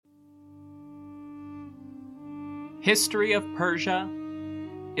History of Persia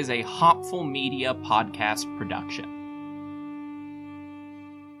is a Hopful Media podcast production.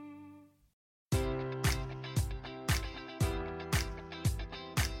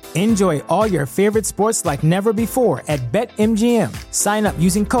 Enjoy all your favorite sports like never before at BetMGM. Sign up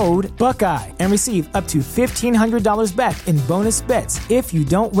using code Buckeye and receive up to $1,500 back in bonus bets if you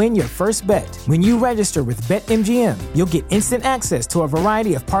don't win your first bet. When you register with BetMGM, you'll get instant access to a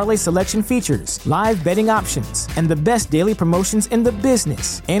variety of parlay selection features, live betting options, and the best daily promotions in the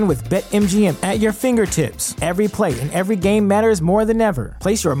business. And with BetMGM at your fingertips, every play and every game matters more than ever.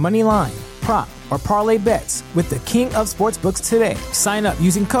 Place your money line, prop, or parlay bets with the king of sportsbooks today. Sign up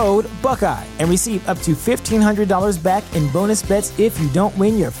using code Buckeye and receive up to $1,500 back in bonus bets if you don't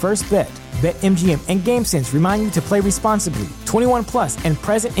win your first bet. BetMGM and GameSense remind you to play responsibly. 21 plus and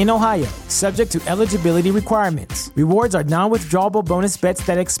present in Ohio, subject to eligibility requirements. Rewards are non-withdrawable bonus bets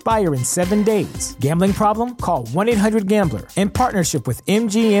that expire in 7 days. Gambling problem? Call 1-800-GAMBLER in partnership with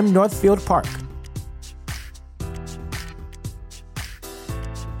MGM Northfield Park.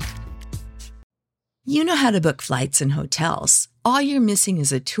 You know how to book flights and hotels. All you're missing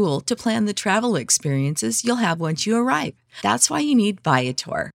is a tool to plan the travel experiences you'll have once you arrive. That's why you need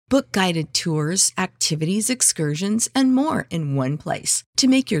Viator. Book guided tours, activities, excursions, and more in one place to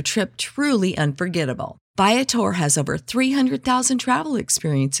make your trip truly unforgettable. Viator has over 300,000 travel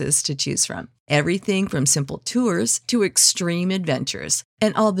experiences to choose from. Everything from simple tours to extreme adventures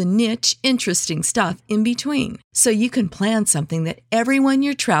and all the niche, interesting stuff in between. So you can plan something that everyone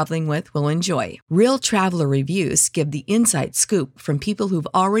you're traveling with will enjoy. Real traveler reviews give the inside scoop from people who've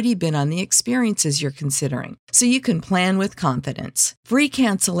already been on the experiences you're considering. So you can plan with confidence. Free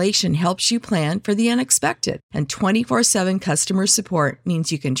cancellation helps you plan for the unexpected. And 24/7 customer support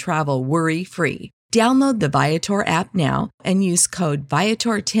means you can travel worry-free. Download the Viator app now and use code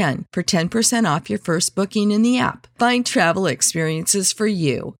Viator10 for 10% off your first booking in the app. Find travel experiences for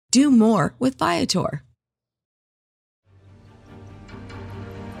you. Do more with Viator.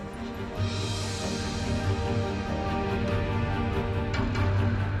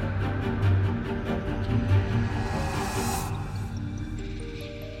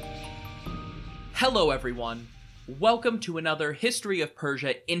 Hello everyone, welcome to another History of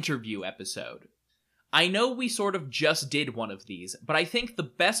Persia interview episode. I know we sort of just did one of these, but I think the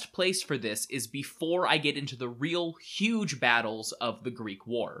best place for this is before I get into the real huge battles of the Greek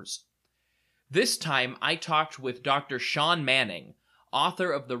Wars. This time, I talked with Dr. Sean Manning, author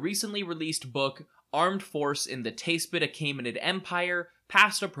of the recently released book, Armed Force in the Tayspit Achaemenid Empire,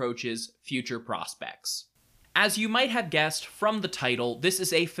 Past Approaches, Future Prospects. As you might have guessed from the title, this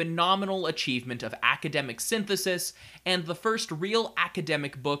is a phenomenal achievement of academic synthesis and the first real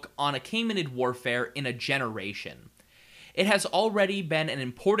academic book on Achaemenid warfare in a generation. It has already been an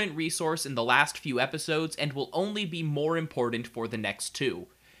important resource in the last few episodes and will only be more important for the next two.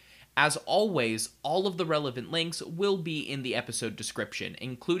 As always, all of the relevant links will be in the episode description,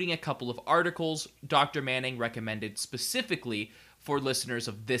 including a couple of articles Dr. Manning recommended specifically for listeners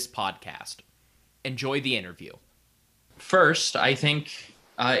of this podcast. Enjoy the interview. First, I think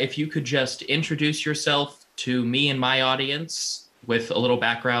if you could just introduce yourself to me and my audience with a little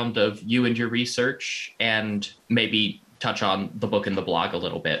background of you and your research, and maybe touch on the book and the blog a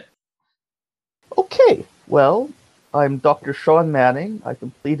little bit. Okay, well, I'm Dr. Sean Manning. I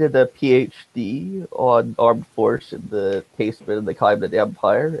completed a PhD on armed force in the Tayspit and the Achaemenid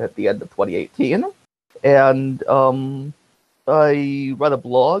Empire at the end of 2018. And I run a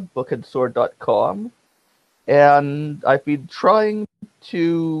blog, bookandsword.com, and I've been trying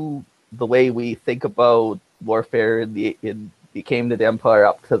to, the way we think about warfare in the Achaemenid Empire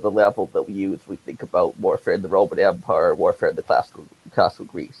up to the level that we think about warfare in the Roman Empire, warfare in the classical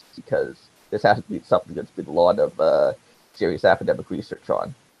Greece, because this hasn't been something that's been a lot of serious academic research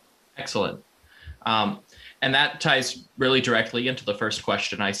on. Excellent. And that ties really directly into the first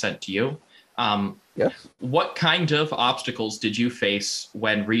question I sent to you. Yes. What kind of obstacles did you face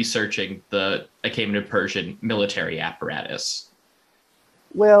when researching the Achaemenid Persian military apparatus?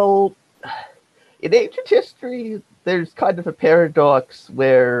 Well, in ancient history, there's kind of a paradox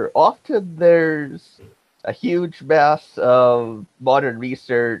where often there's a huge mass of modern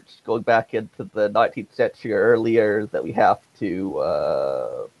research going back into the 19th century or earlier that you have to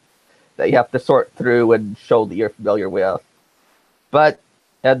sort through and show that you're familiar with.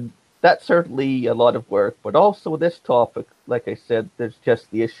 And that's certainly a lot of work, but also with this topic, like I said, there's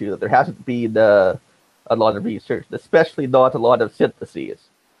just the issue that there hasn't been a lot of research, especially not a lot of syntheses.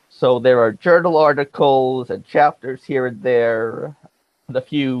 So there are journal articles and chapters here and there, and a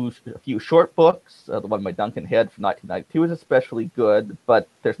few short books. The one by Duncan Head from 1992 is especially good, but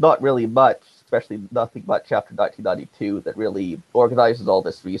there's not really much especially nothing much after 1992, that really organizes all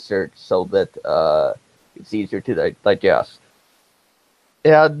this research so that it's easier to digest.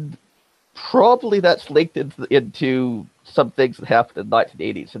 And probably that's linked into some things that happened in the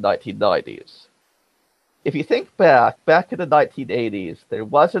 1980s and 1990s. If you think back in the 1980s, there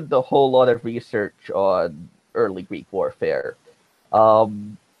wasn't a whole lot of research on early Greek warfare.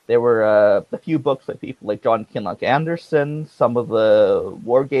 There were a few books by people like John Kinloch Anderson, some of the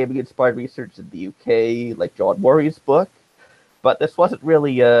wargaming-inspired research in the UK, like John Murray's book, but this wasn't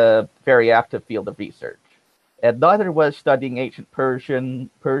really a very active field of research. And neither was studying ancient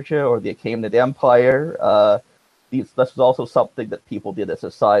Persia or the Achaemenid Empire. This was also something that people did as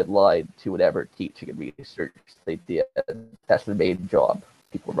a sideline to whatever teaching and research they did. That's their main job.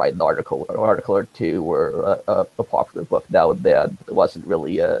 People write an article or two, or a popular book now and then. It wasn't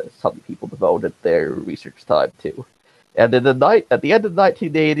really something people devoted their research time to. And at the end of the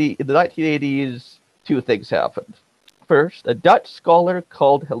 1980s, two things happened. First, a Dutch scholar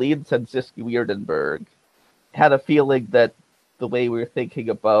called Helene Sandzyski-Weerdenburg had a feeling that the way we were thinking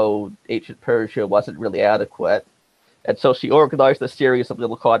about ancient Persia wasn't really adequate. And so she organized a series of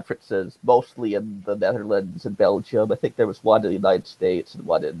little conferences, mostly in the Netherlands and Belgium. I think there was one in the United States and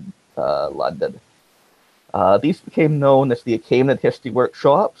one in London. These became known as the Achaemenid History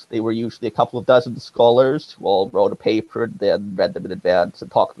Workshops. They were usually a couple of dozen scholars who all wrote a paper and then read them in advance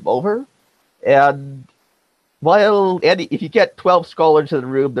and talked them over. And if you get 12 scholars in a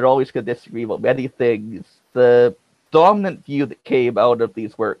room, they're always going to disagree about many things. The dominant view that came out of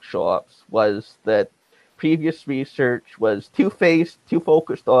these workshops was that previous research was two-faced, too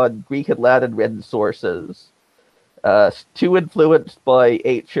focused on Greek and Latin written sources, too influenced by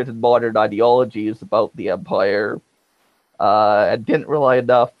ancient and modern ideologies about the empire, and didn't rely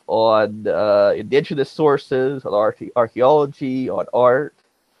enough on indigenous sources, on archaeology, on art,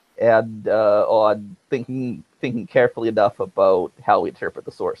 and on thinking carefully enough about how we interpret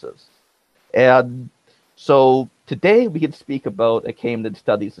the sources. And so today we can speak about Achaemenid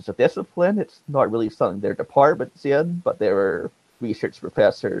studies as a discipline. It's not really something their department's in, but there are research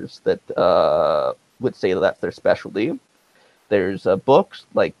professors that would say that's their specialty. There's books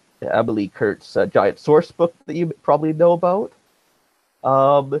like Emily Kurt's Giant Source book that you probably know about.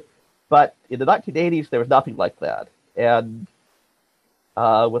 But in the 1980s, there was nothing like that. And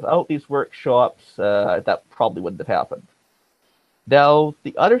without these workshops, that probably wouldn't have happened. Now,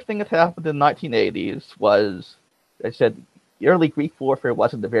 the other thing that happened in the 1980s was, I said, early Greek warfare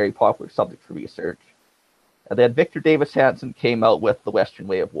wasn't a very popular subject for research. And then Victor Davis Hanson came out with The Western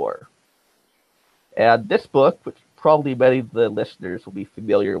Way of War. And this book, which probably many of the listeners will be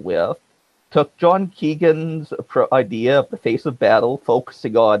familiar with, took John Keegan's idea of the face of battle,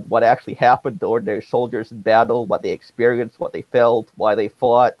 focusing on what actually happened to ordinary soldiers in battle, what they experienced, what they felt, why they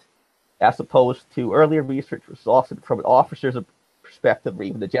fought, as opposed to earlier research, which was often from an officer's perspective or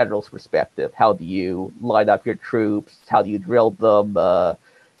even the general's perspective. How do you line up your troops? How do you drill them?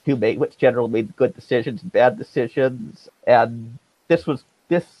 Which general made good decisions and bad decisions? And this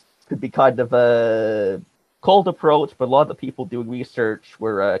could be kind of a cold approach, but a lot of the people doing research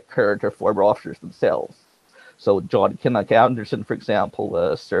were current or former officers themselves. So John Kinloch Anderson, for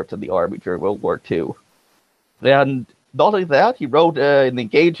example, served in the army during World War II. And not only that, he wrote in an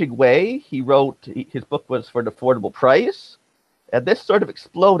engaging way. His book was for an affordable price. And this sort of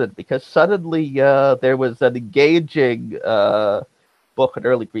exploded because suddenly there was an engaging book on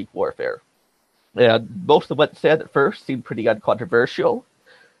early Greek warfare. And most of what it said at first seemed pretty uncontroversial.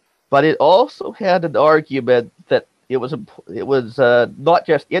 But it also had an argument that it was not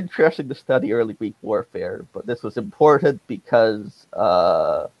just interesting to study early Greek warfare, but this was important because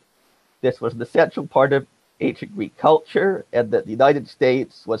this was an essential part of ancient Greek culture, and that the United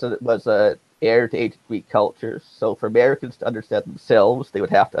States was a heir to ancient Greek culture. So for Americans to understand themselves, they would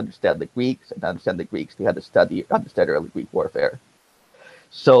have to understand the Greeks, and to understand the Greeks, they had to understand early Greek warfare.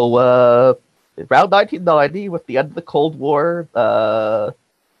 So around 1990, with the end of the Cold War,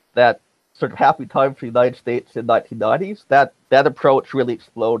 that sort of happy time for the United States in the 1990s, that approach really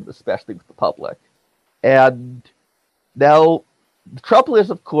exploded, especially with the public. And now, the trouble is,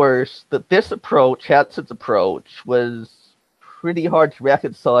 of course, that this approach, Hanson's approach, was pretty hard to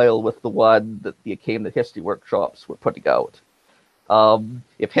reconcile with the one that the Achaemenid History Workshops were putting out.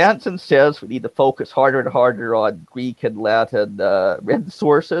 If Hanson says we need to focus harder and harder on Greek and Latin written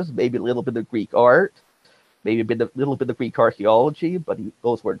sources, maybe a little bit of Greek art, maybe a little bit of Greek archaeology, but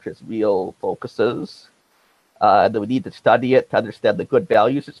those weren't his real focuses. And then we need to study it to understand the good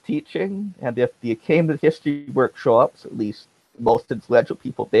values it's teaching. And if the Achaemenid History Workshops, at least most influential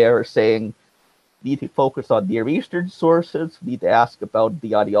people there, are saying need to focus on Near Eastern sources. We need to ask about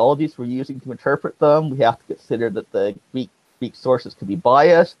the ideologies we're using to interpret them. We have to consider that the Greek sources could be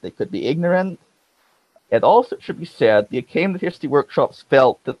biased, they could be ignorant. And also, it should be said, the Achaemenid History Workshops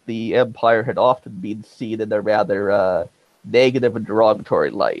felt that the empire had often been seen in a rather negative and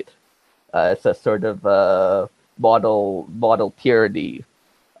derogatory light. It's a sort of model tyranny.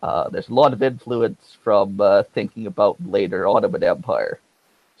 There's a lot of influence from thinking about the later Ottoman Empire.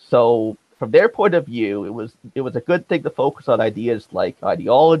 So, from their point of view, it was a good thing to focus on ideas like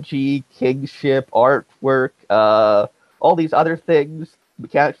ideology, kingship, artwork, all these other things,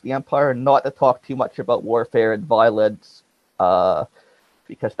 mechanics of the empire, and not to talk too much about warfare and violence,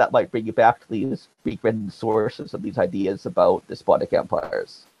 because that might bring you back to these Greek-written sources of these ideas about despotic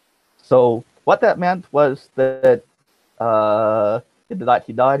empires. So what that meant was that in the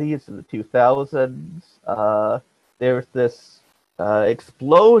 1990s and the 2000s, there was this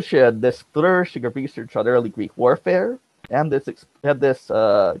explosion, this flourishing of research on early Greek warfare, and this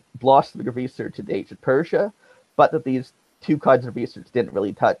blossoming of research in ancient Persia, but that these two kinds of research didn't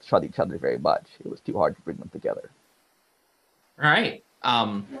really touch on each other very much. It was too hard to bring them together. All right.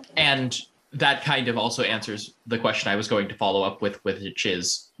 And that kind of also answers the question I was going to follow up with, which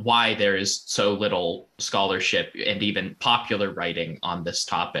is why there is so little scholarship and even popular writing on this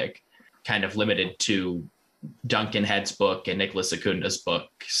topic, kind of limited to Duncan Head's book and Nicholas Secunda's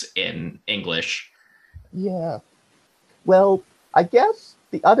books in English. Yeah. Well, I guess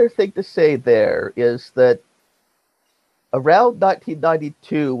the other thing to say there is that around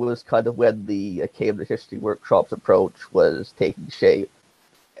 1992 was kind of when the Achaemenid History Workshop's approach was taking shape.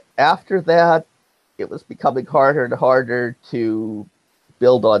 After that, it was becoming harder and harder to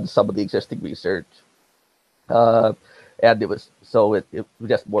build on some of the existing research. And it was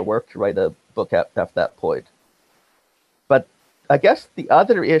just more work to write a book after that point. But I guess the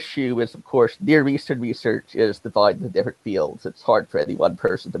other issue is, of course, Near Eastern research is divided into different fields. It's hard for any one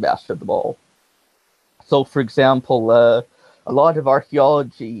person to master them all. So, for example, a lot of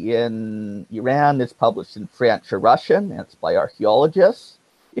archaeology in Iran is published in French or Russian, and it's by archaeologists.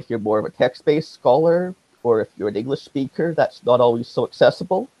 If you're more of a text-based scholar, or if you're an English speaker, that's not always so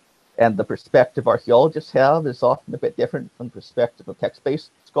accessible. And the perspective archaeologists have is often a bit different from the perspective of text-based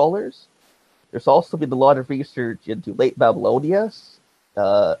scholars. There's also been a lot of research into late Babylonia,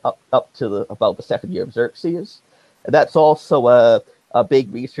 up to about the second year of Xerxes. And that's also a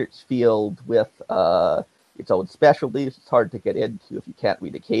big research field with its own specialties. It's hard to get into if you can't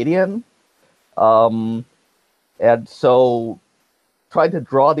read Akkadian. And so trying to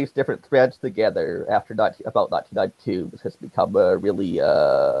draw these different threads together after about 1992 has become a really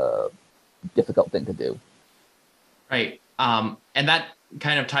difficult thing to do. Right. And that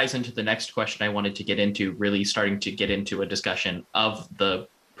kind of ties into the next question I wanted to get into, really starting to get into a discussion of the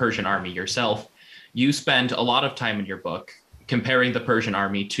Persian army yourself. You spend a lot of time in your book comparing the Persian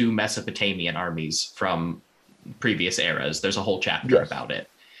army to Mesopotamian armies from previous eras. There's a whole chapter about it.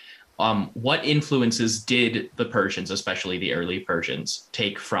 What influences did the Persians, especially the early Persians,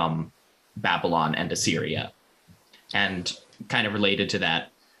 take from Babylon and Assyria? And kind of related to that,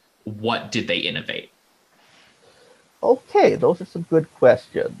 what did they innovate? Okay, those are some good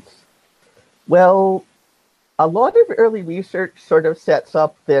questions. Well, a lot of early research sort of sets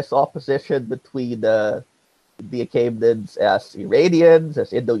up this opposition between the Achaemenids as Iranians,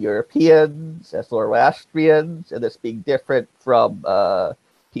 as Indo-Europeans, as Zoroastrians, and this being different from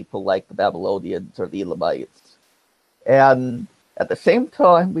people like the Babylonians or the Elamites. And at the same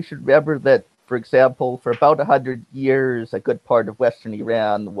time, we should remember that, for example, for about 100 years, a good part of Western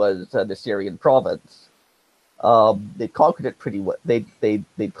Iran was an Assyrian province. They conquered it pretty well. They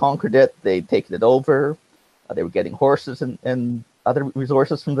conquered it. They'd taken it over. They were getting horses and other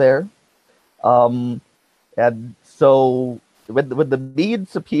resources from there. And so when the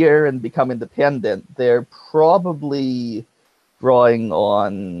Medes appear and become independent, they're probably drawing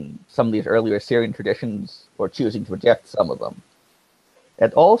on some of these earlier Assyrian traditions or choosing to reject some of them.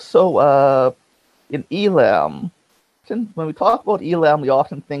 And also in Elam, when we talk about Elam, we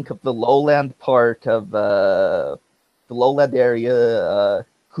often think of the lowland part of the lowland area,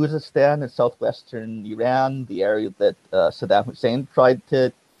 Khuzestan in southwestern Iran, the area that Saddam Hussein tried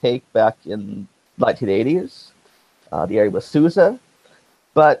to take back in 1980s. The area was Susa.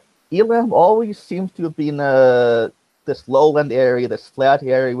 But Elam always seems to have been this lowland area, this flat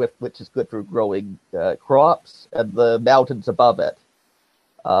area which is good for growing crops, and the mountains above it.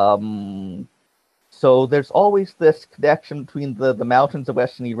 So there's always this connection between the mountains of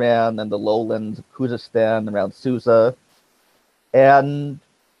Western Iran and the lowlands of Khuzestan around Susa. And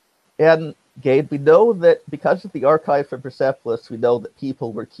Gabe, we know that because of the archive for Persepolis, we know that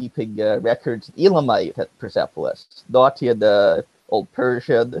people were keeping records in Elamite at Persepolis, not in Old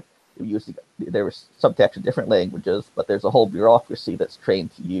Persian. There was some text in different languages, but there's a whole bureaucracy that's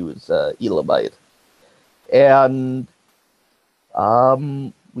trained to use Elamite. And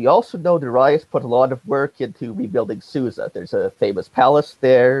we also know Darius put a lot of work into rebuilding Susa. There's a famous palace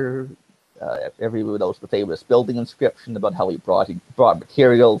there. Everyone knows the famous building inscription about how he brought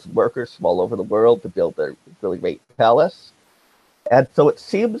materials and workers from all over the world to build a really great palace. And so it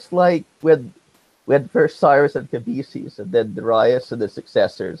seems like when first Cyrus and Cambyses and then Darius and his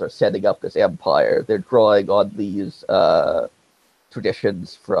successors are setting up this empire, they're drawing on these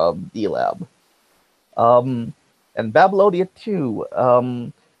traditions from Elam. And Babylonia too,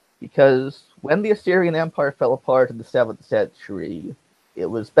 because when the Assyrian Empire fell apart in the 7th century, it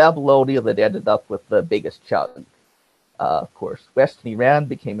was Babylonia that ended up with the biggest chunk. Of course, Western Iran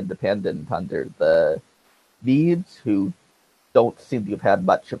became independent under the Medes, who don't seem to have had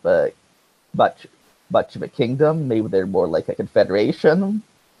much of a kingdom. Maybe they're more like a confederation.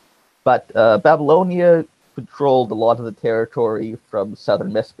 But Babylonia controlled a lot of the territory from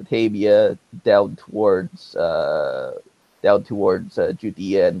southern Mesopotamia down towards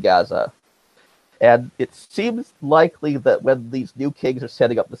Judea and Gaza. And it seems likely that when these new kings are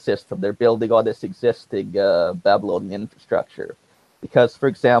setting up the system, they're building on this existing Babylonian infrastructure. Because, for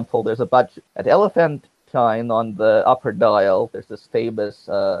example, there's a bunch at Elephantine on the Upper Nile. There's this famous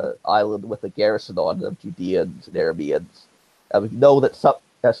island with a garrison on it of Judeans and Arameans. And we know that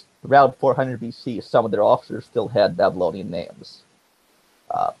around 400 BC, some of their officers still had Babylonian names.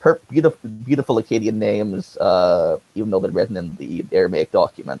 Beautiful Akkadian names, even though they're written in the Aramaic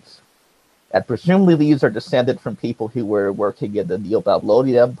documents. And presumably these are descended from people who were working in the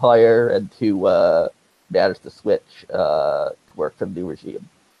Neo-Babylonian Empire and who managed to switch to work for the new regime.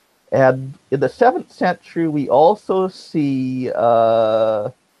 And in the 7th century, we also see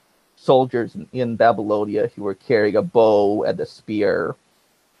soldiers in Babylonia who were carrying a bow and a spear,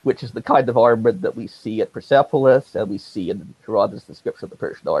 which is the kind of armor that we see at Persepolis and we see in Herodotus' description of the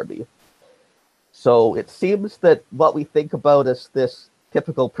Persian army. So it seems that what we think about as this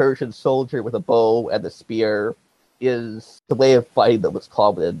typical Persian soldier with a bow and a spear is the way of fighting that was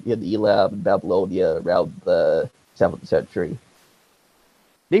common in Elam and Babylonia around the 7th century.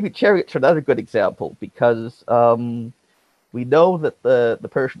 Maybe chariots are another good example because we know that the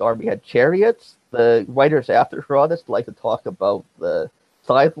Persian army had chariots. The writers after Herodotus like to talk about the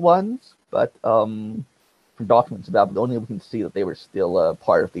scythed ones, but from documents of Babylonia we can see that they were still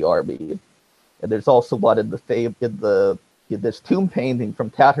part of the army. And there's also one in this tomb painting from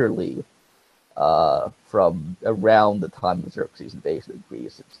Tatterley from around the time of Xerxes' invasion of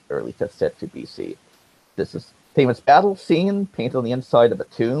Greece. It's early 5th century BC. This is famous battle scene painted on the inside of a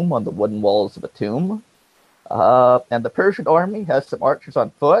tomb, on the wooden walls of a tomb. And the Persian army has some archers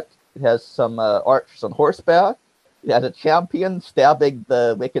on foot. It has some archers on horseback. It has a champion stabbing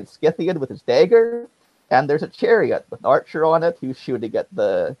the wicked Scythian with his dagger. And there's a chariot with an archer on it who's shooting at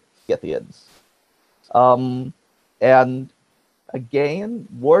the Scythians. And again,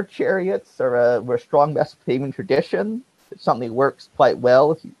 war chariots were a strong Mesopotamian tradition. It's something that works quite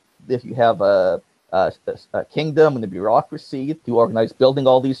well if you have a kingdom and a bureaucracy to organize building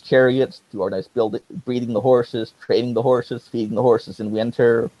all these chariots, to organize breeding the horses, training the horses, feeding the horses in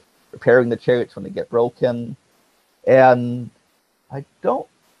winter, repairing the chariots when they get broken. And I don't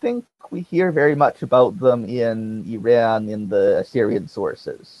think we hear very much about them in Iran in the Assyrian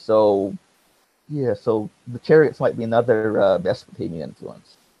sources. So yeah, so the chariots might be another Mesopotamian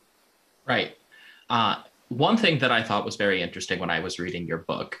influence. Right. One thing that I thought was very interesting when I was reading your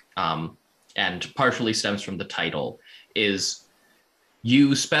book, and partially stems from the title, is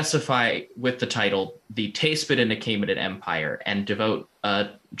you specify with the title the Tayspid and Achaemenid Empire and devote a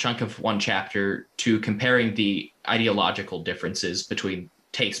chunk of one chapter to comparing the ideological differences between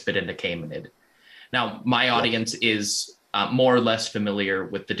Tayspid and Achaemenid. Now, my audience is more or less familiar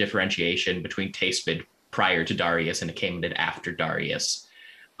with the differentiation between Tayspid prior to Darius and Achaemenid after Darius.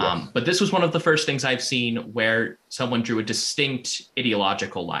 But this was one of the first things I've seen where someone drew a distinct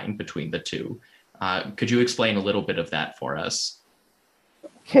ideological line between the two. Could you explain a little bit of that for us?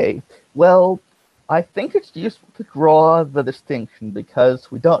 Okay, well, I think it's useful to draw the distinction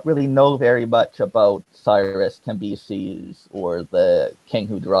because we don't really know very much about Cyrus, Cambyses, or the king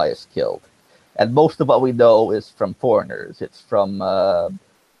who Darius killed. And most of what we know is from foreigners. It's from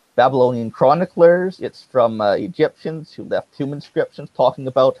Babylonian chroniclers. It's from Egyptians who left tomb inscriptions talking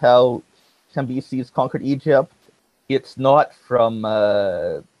about how Cambyses conquered Egypt. It's not from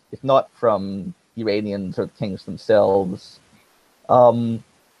Iranians or the kings themselves.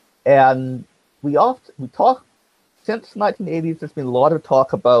 And we talk since the 1980s. There's been a lot of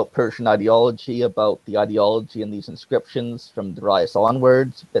talk about Persian ideology, about the ideology in these inscriptions from Darius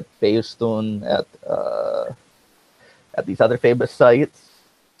onwards, at Behistun, at these other famous sites.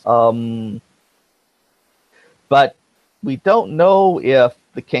 But we don't know if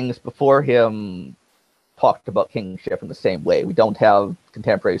the kings before him talked about kingship in the same way. We don't have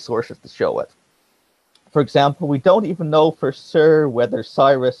contemporary sources to show it. For example, we don't even know for sure whether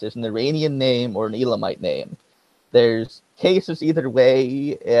Cyrus is an Iranian name or an Elamite name. There's cases either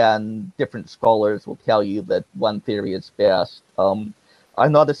way, and different scholars will tell you that one theory is best. I'm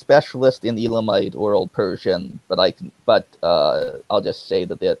not a specialist in Elamite or Old Persian, but I'll just say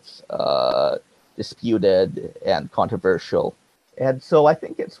that it's disputed and controversial. And so I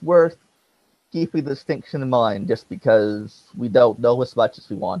think it's worth keeping the distinction in mind, just because we don't know as much as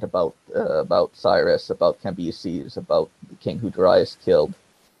we want about Cyrus, about Cambyses, about the king who Darius killed.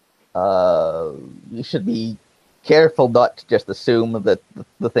 We should be careful not to just assume that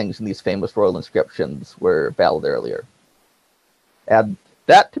the things in these famous royal inscriptions were valid earlier. And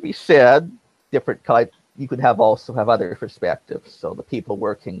that to be said, you could also have other perspectives. So the people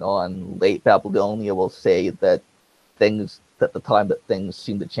working on late Babylonia will say that the time that things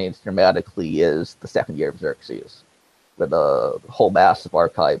seem to change dramatically is the second year of Xerxes, where the whole mass of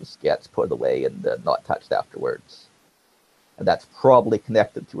archives gets put away and not touched afterwards. And that's probably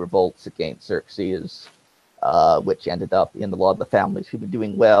connected to revolts against Xerxes, which ended up in a lot of the families who've been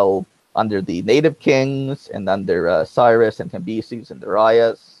doing well under the native kings and under Cyrus and Cambyses and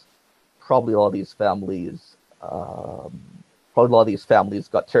Darius. Probably all these families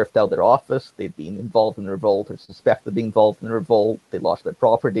got turfed out of their office. They'd been involved in a revolt or suspected of being involved in a revolt. They lost their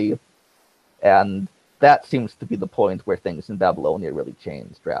property. And that seems to be the point where things in Babylonia really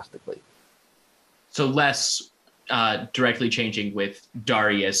changed drastically. So less directly changing with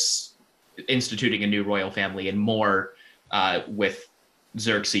Darius instituting a new royal family, and more with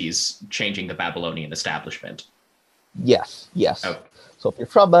Xerxes changing the Babylonian establishment. Yes. Oh. So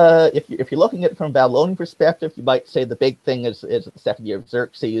if you're looking at it from a Babylonian perspective, you might say the big thing is the second year of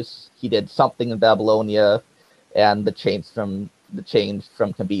Xerxes. He did something in Babylonia, and the change from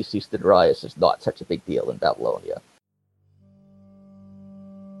Cambyses to Darius is not such a big deal in Babylonia.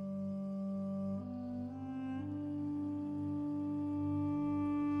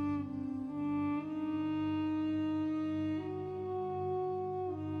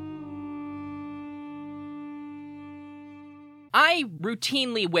 I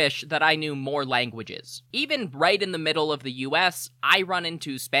routinely wish that I knew more languages. Even right in the middle of the US, I run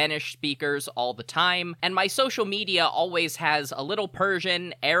into Spanish speakers all the time, and my social media always has a little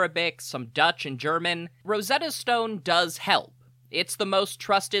Persian, Arabic, some Dutch and German. Rosetta Stone does help. It's the most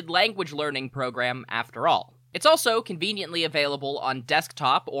trusted language learning program after all. It's also conveniently available on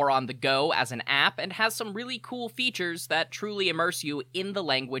desktop or on the go as an app, and has some really cool features that truly immerse you in the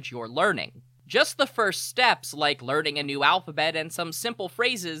language you're learning. Just the first steps, like learning a new alphabet and some simple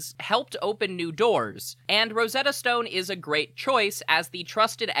phrases, helped open new doors, and Rosetta Stone is a great choice as the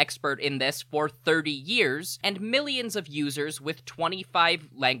trusted expert in this for 30 years, and millions of users with 25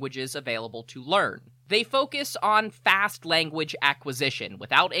 languages available to learn. They focus on fast language acquisition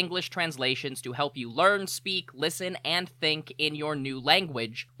without English translations to help you learn, speak, listen, and think in your new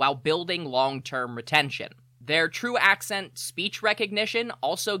language while building long-term retention. Their true accent speech recognition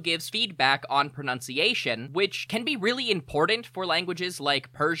also gives feedback on pronunciation, which can be really important for languages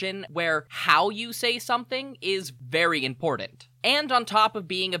like Persian, where how you say something is very important. And on top of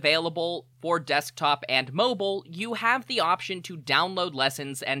being available for desktop and mobile, you have the option to download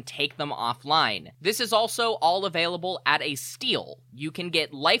lessons and take them offline. This is also all available at a steal. You can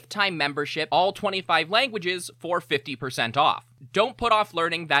get lifetime membership, all 25 languages, for 50% off. Don't put off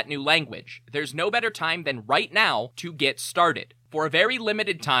learning that new language. There's no better time than right now to get started. For a very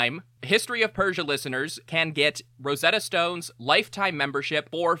limited time, History of Persia listeners can get Rosetta Stone's lifetime membership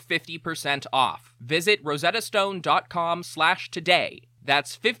for 50% off. Visit rosettastone.com/today.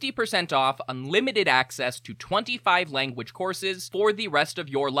 That's 50% off unlimited access to 25 language courses for the rest of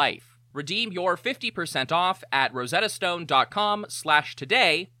your life. Redeem your 50% off at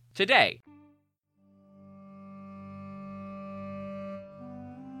rosettastone.com/today today.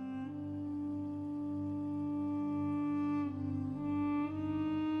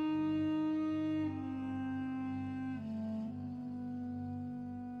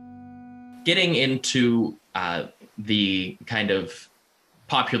 Getting into the kind of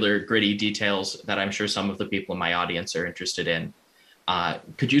popular, gritty details that I'm sure some of the people in my audience are interested in,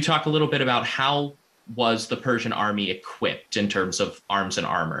 could you talk a little bit about how was the Persian army equipped in terms of arms and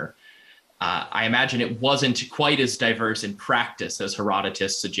armor? I imagine it wasn't quite as diverse in practice as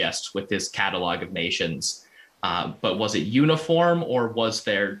Herodotus suggests with his catalog of nations. But was it uniform, or was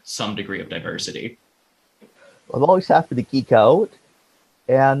there some degree of diversity? I'm always happy to geek out,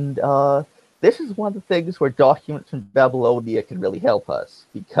 and this is one of the things where documents from Babylonia can really help us,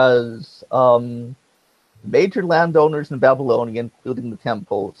 because major landowners in Babylonia, including the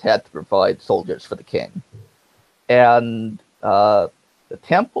temples, had to provide soldiers for the king. And the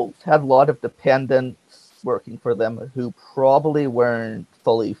temples had a lot of dependents working for them who probably weren't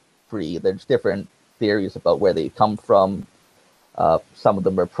fully free. There's different theories about where they come from. Some of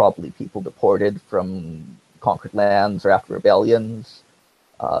them are probably people deported from conquered lands or after rebellions.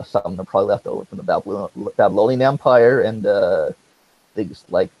 Some of them are probably left over from the Babylonian Empire, and things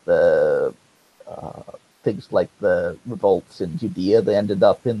like the revolts in Judea that ended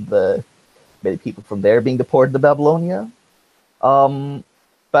up in many people from there being deported to Babylonia.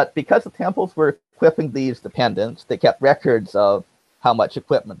 But because the temples were equipping these dependents, they kept records of how much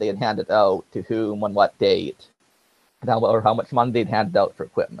equipment they had handed out to whom on what date, or how much money they'd handed out for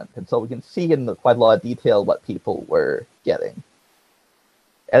equipment. And so we can see in quite a lot of detail what people were getting.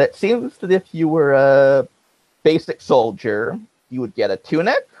 And it seems that if you were a basic soldier, you would get a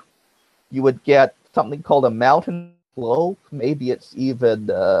tunic, you would get something called a mountain cloak, maybe it's even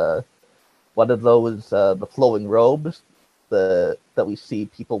one of those the flowing robes that we see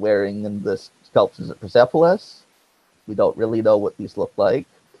people wearing in the sculptures at Persepolis. We don't really know what these look like.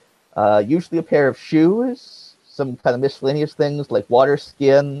 Usually a pair of shoes, some kind of miscellaneous things like water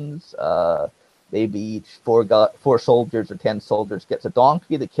skins. Maybe each four soldiers or 10 soldiers gets a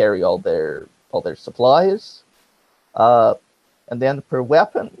donkey to carry all their supplies. And then for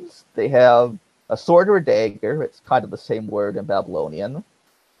weapons, they have a sword or a dagger. It's kind of the same word in Babylonian.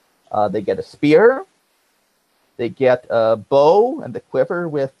 They get a spear. They get a bow and a quiver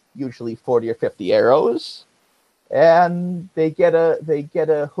with usually 40 or 50 arrows, and they get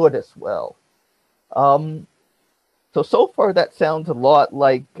a hood as well. So far that sounds a lot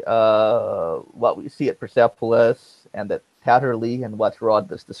like what we see at Persepolis and at Tatterley and what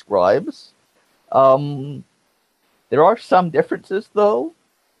Herodotus describes. There are some differences, though.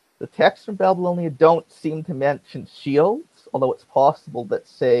 The texts from Babylonia don't seem to mention shields, although it's possible that,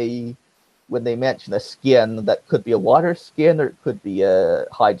 say, when they mention a skin, that could be a water skin or it could be a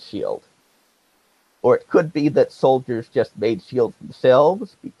hide shield. Or it could be that soldiers just made shields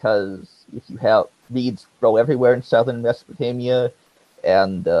themselves, because if you have reeds grow everywhere in southern Mesopotamia,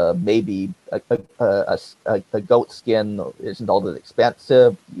 and maybe a goat skin isn't all that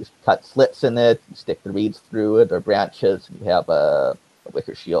expensive, you cut slits in it, you stick the reeds through it or branches, and you have a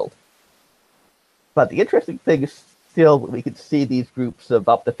wicker shield. But the interesting thing is still we could see these groups of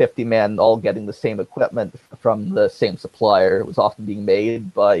up to 50 men all getting the same equipment from the same supplier. It was often being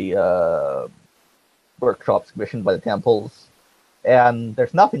made by workshops commissioned by the temples. And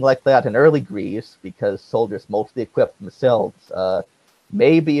there's nothing like that in early Greece, because soldiers mostly equipped themselves.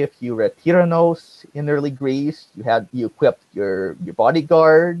 Maybe if you were a Tyrannos in early Greece, you equipped your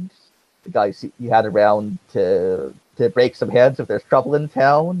bodyguards, the guys you had around to break some heads if there's trouble in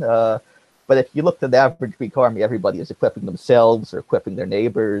town. But if you looked at the average Greek army, everybody is equipping themselves or equipping their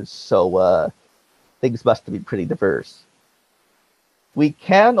neighbors, so things must have been pretty diverse. We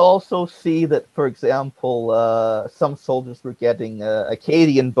can also see that, for example, some soldiers were getting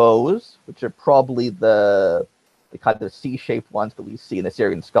Akkadian bows, which are probably the kind of C-shaped ones that we see in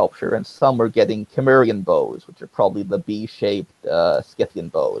Assyrian sculpture, and some were getting Cimmerian bows, which are probably the B-shaped Scythian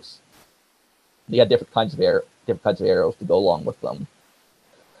bows. They had different kinds of arrows to go along with them.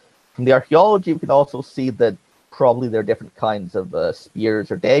 From the archaeology, we can also see that probably there are different kinds of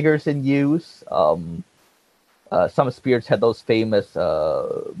spears or daggers in use. Some spears had those famous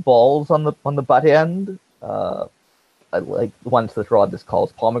balls on the butt end, like the ones that Herodotus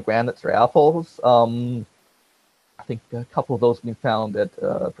calls pomegranates or apples. I think a couple of those have been found at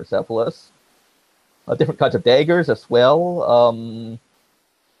Persepolis. Different kinds of daggers as well.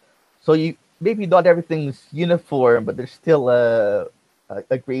 So maybe not everything's uniform, but there's still a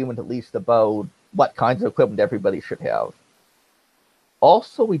agreement at least about what kinds of equipment everybody should have.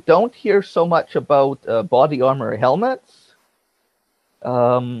 Also, we don't hear so much about body armor or helmets.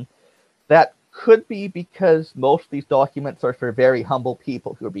 That could be because most of these documents are for very humble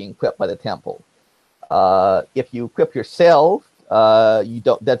people who are being equipped by the temple. If you equip yourself,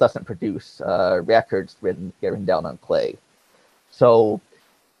 that doesn't produce records written down on clay. So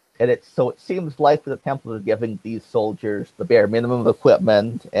it seems likely the temple is giving these soldiers the bare minimum of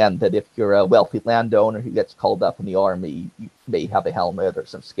equipment, and that if you're a wealthy landowner who gets called up in the army, you may have a helmet or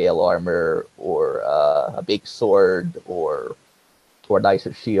some scale armor or a big sword or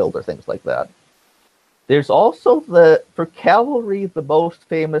Fordyce's shield or things like that. There's also for cavalry, the most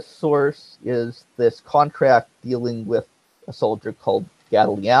famous source is this contract dealing with a soldier called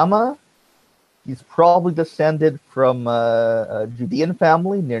Gadoliama. He's probably descended from a Judean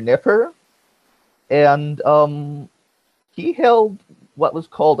family near Nippur. And he held what was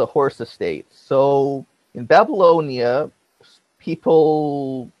called a horse estate. So in Babylonia,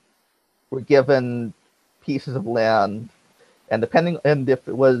 people were given pieces of land, and if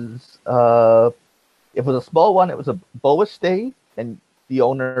it was a small one, it was a bow estate, and the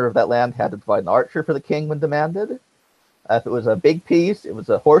owner of that land had to provide an archer for the king when demanded. If it was a big piece, it was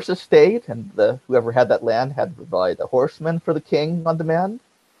a horse estate, and whoever had that land had to provide a horseman for the king on demand.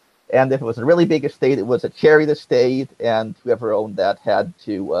 And if it was a really big estate, it was a chariot estate, and whoever owned that had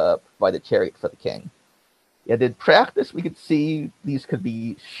to provide a chariot for the king. And in practice, we could see these could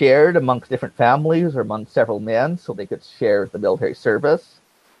be shared amongst different families or among several men, so they could share the military service.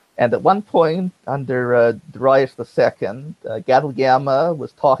 And at one point, under Darius II, Gadoliama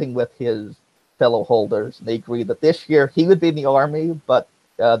was talking with his fellow holders, and they agreed that this year he would be in the army, but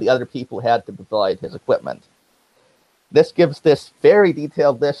the other people had to provide his equipment. This gives this very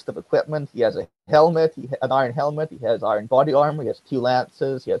detailed list of equipment. He has a helmet, an iron helmet, he has iron body armor, he has 2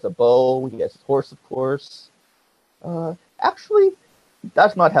 lances, he has a bow, he has his horse, of course. Actually, he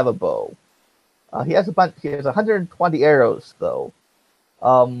does not have a bow. He has 120 arrows, though.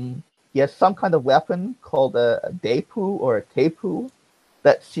 He has some kind of weapon called a depu or a tepu.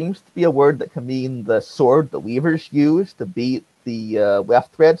 That seems to be a word that can mean the sword the weavers use to beat the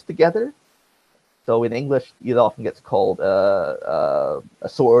weft threads together. So in English, it often gets called a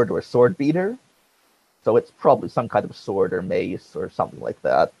sword or a sword beater. So it's probably some kind of sword or mace or something like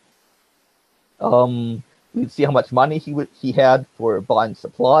that. You can see how much money he had for buying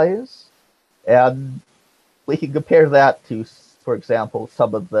supplies. And we can compare that to, for example,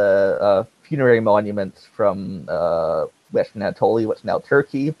 some of the funerary monuments from Western Anatolia, what's now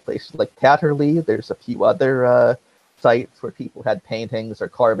Turkey, places like Taterli. There's a few other sites where people had paintings or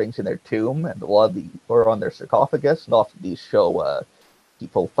carvings in their tomb, and a lot of these were on their sarcophagus, and often these show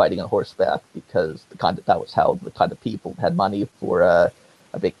people fighting on horseback, because that was how the kind of people had money for a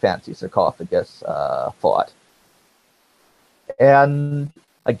big fancy sarcophagus fought. And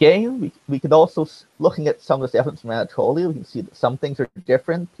again, we could also, looking at some of this evidence from Anatolia, we can see that some things are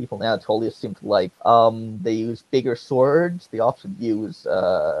different. People in Anatolia seem to like, they use bigger swords. They often use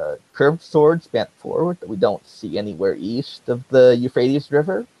curved swords bent forward that we don't see anywhere east of the Euphrates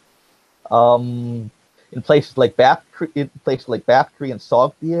River. In places like Bactria and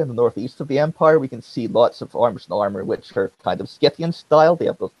Sogdia in the northeast of the empire, we can see lots of arms and armor which are kind of Scythian style. They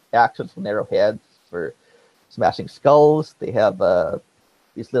have those axes with narrow heads for smashing skulls. They have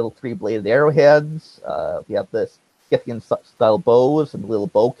these little 3-bladed arrowheads. We have the Scythian style bows and little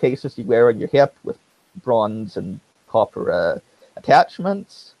bow cases you wear on your hip with bronze and copper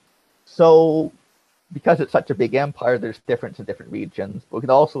attachments. So because it's such a big empire, there's difference in different regions. But we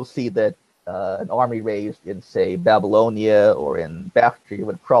can also see that an army raised in, say, Babylonia or in Bactria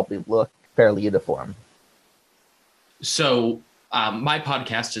would probably look fairly uniform. So my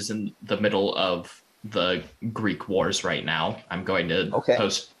podcast is in the middle of the Greek wars right now. I'm going to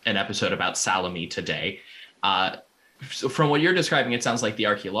post an episode about Salome today. So from what you're describing, it sounds like the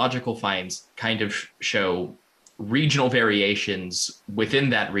archaeological finds kind of show regional variations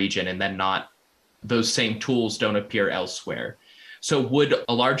within that region, and then those same tools don't appear elsewhere. So would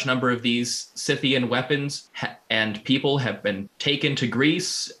a large number of these Scythian weapons and people have been taken to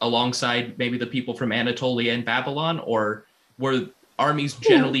Greece alongside maybe the people from Anatolia and Babylon, or were armies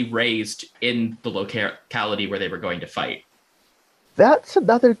generally raised in the locality where they were going to fight? That's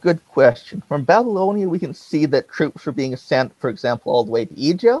another good question. From Babylonia, we can see that troops were being sent, for example, all the way to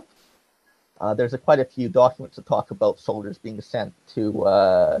Egypt. There's quite a few documents that talk about soldiers being sent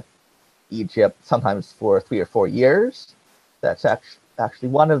to Egypt, sometimes for 3 or 4 years. That's actually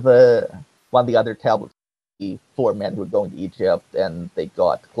one of the other tablets. 4 men who were going to Egypt, and they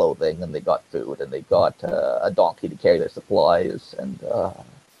got clothing, and they got food, and they got a donkey to carry their supplies, and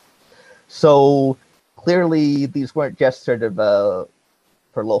so clearly these weren't just sort of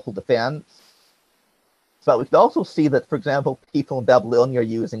for local defense. But we can also see that, for example, people in Babylonia are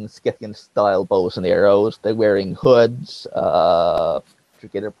using Scythian-style bows and arrows. They're wearing hoods.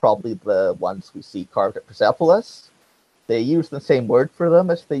 They're probably the ones we see carved at Persepolis. They use the same word for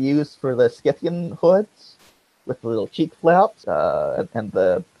them as they use for the Scythian hoods, with the little cheek flaps and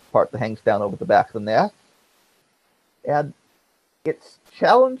the part that hangs down over the back of the neck. And it's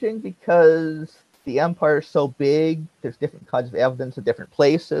challenging because the empire is so big, there's different kinds of evidence in different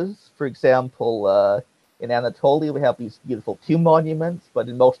places. For example, in Anatolia, we have these beautiful tomb monuments, but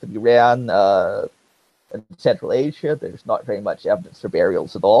in most of Iran and Central Asia, there's not very much evidence for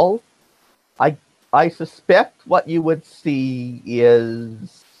burials at all. I suspect what you would see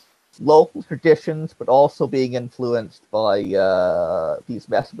is local traditions, but also being influenced by these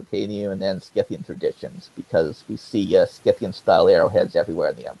Mesopotamian and Scythian traditions, because we see Scythian-style arrowheads everywhere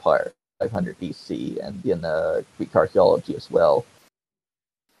in the empire, 500 BC, and in Greek archaeology as well.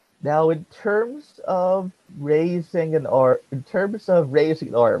 Now, in terms of raising an army,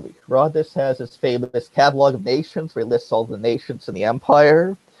 Herodotus has his famous Catalog of Nations, where he lists all the nations in the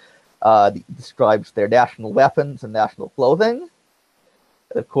empire. He describes their national weapons and national clothing.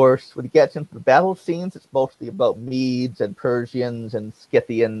 Of course, when he gets into the battle scenes, it's mostly about Medes and Persians and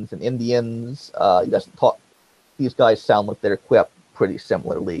Scythians and Indians. He doesn't talk. These guys sound like they're equipped pretty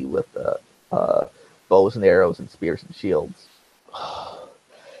similarly with bows and arrows and spears and shields.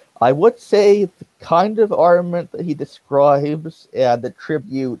 I would say the kind of armament that he describes and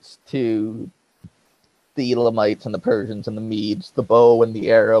attributes to the Elamites and the Persians and the Medes, the bow and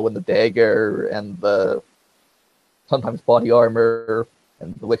the arrow and the dagger and the sometimes body armor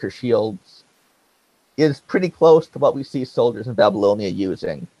and the wicker shields, is pretty close to what we see soldiers in Babylonia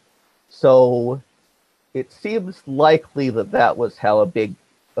using. So it seems likely that that was how a big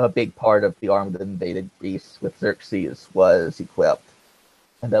part of the army that invaded Greece with Xerxes was equipped.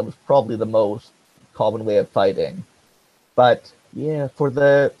 And that was probably the most common way of fighting. But yeah, for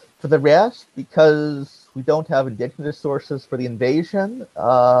the rest, because we don't have indigenous sources for the invasion,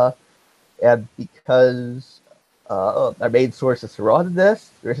 and because our main source is Herodotus,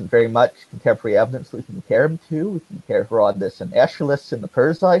 there isn't very much contemporary evidence we can compare him to. We can compare Herodotus and Aeschylus in the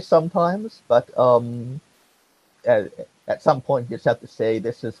Persei sometimes, but at some point you just have to say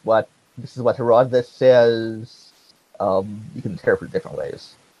this is what Herodotus says. You can interpret it different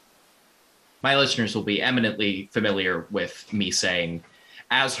ways. My listeners will be eminently familiar with me saying,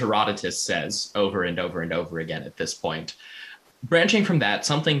 as Herodotus says, over and over and over again at this point. Branching from that,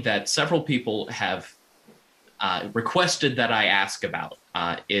 something that several people have requested that I ask about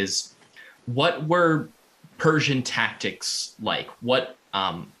is, what were Persian tactics like? What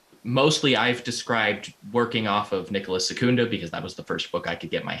mostly I've described working off of Nicholas Secunda, because that was the first book I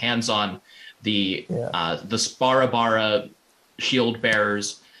could get my hands on. The Sparabara shield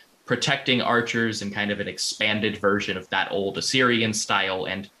bearers protecting archers in kind of an expanded version of that old Assyrian style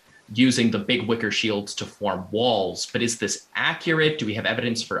and using the big wicker shields to form walls. But is this accurate? Do we have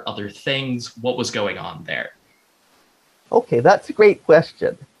evidence for other things? What was going on there? Okay, that's a great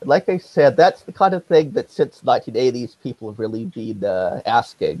question. Like I said, that's the kind of thing that since the 1980s people have really been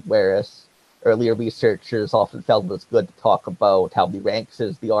asking, whereas earlier researchers often felt it was good to talk about how many ranks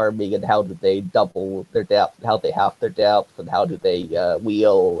is the army and how do they double their depth, and how they half their depth, and how do they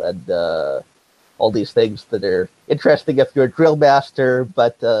wheel, and all these things that are interesting if you're a drill master,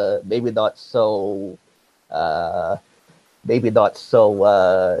 but maybe not so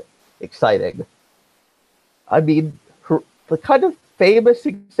exciting. I mean, the kind of famous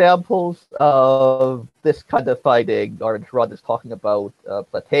examples of this kind of fighting are Herodotus talking about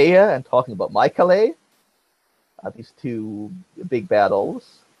Plataea and talking about Mycale, these two big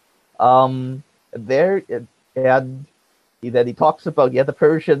battles. And then he talks about the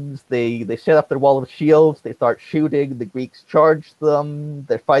Persians. They set up their wall of shields. They start shooting. The Greeks charge them.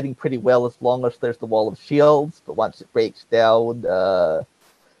 They're fighting pretty well as long as there's the wall of shields. But once it breaks down, the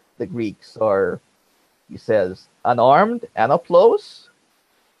Greeks are, he says, unarmed, anaplos.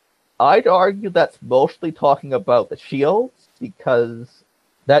 I'd argue that's mostly talking about the shields, because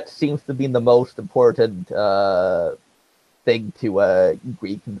that seems to be the most important thing to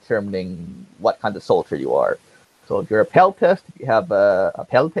Greek in determining what kind of soldier you are. So if you're a peltast, you have a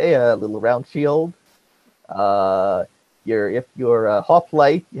pelte, a little round shield. If you're a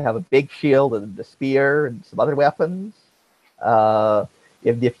hoplite, you have a big shield and a spear and some other weapons.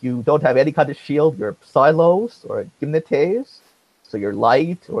 If you don't have any kind of shield, you're Psylos or Gymnates. So you're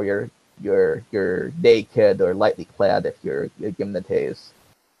light, or you're naked or lightly clad if you're Gymnates.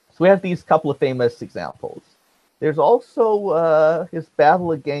 So we have these couple of famous examples. There's also his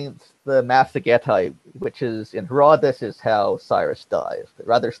battle against the Massagettai, which is in Herodotus is how Cyrus dies. There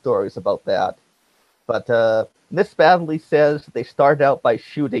are other stories about that. But in this battle, he says they started out by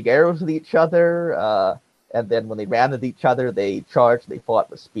shooting arrows at each other, and then when they ran at each other, they charged, they fought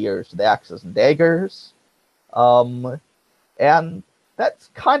with spears, and axes, and daggers. And that's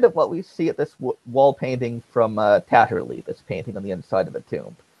kind of what we see at this wall painting from Tatterley, this painting on the inside of a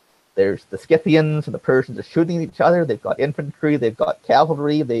tomb. There's the Scythians and the Persians are shooting each other. They've got infantry, they've got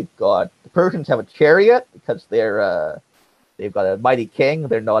cavalry, the Persians have a chariot because they're They've got a mighty king.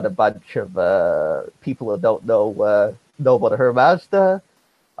 They're not a bunch of people who don't know about Ahura Mazda.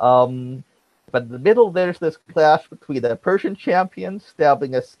 But in the middle, there's this clash between a Persian champion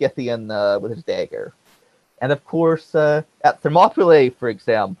stabbing a Scythian with his dagger. And of course, at Thermopylae, for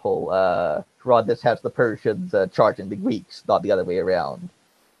example, Herodotus has the Persians charging the Greeks, not the other way around.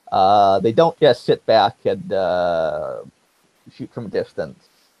 They don't just sit back and shoot from a distance.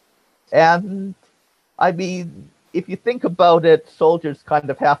 And, I mean, if you think about it, soldiers kind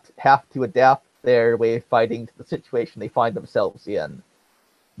of have to adapt their way of fighting to the situation they find themselves in.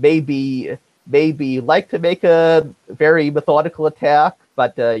 Maybe like to make a very methodical attack,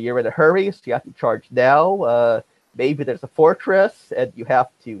 but you're in a hurry, so you have to charge now. Maybe there's a fortress, and you have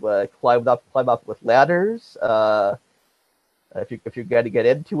to climb up with ladders. If you're going to get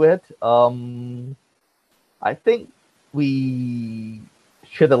into it, I think we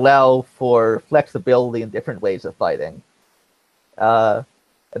should allow for flexibility in different ways of fighting. And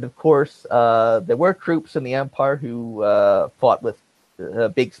of course, there were troops in the empire who fought with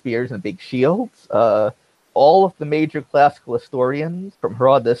big spears and big shields. All of the major classical historians, from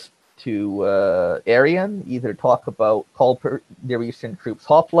Herodotus to Arrian, either call Near Eastern troops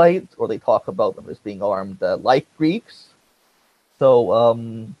hoplites, or they talk about them as being armed like Greeks. So,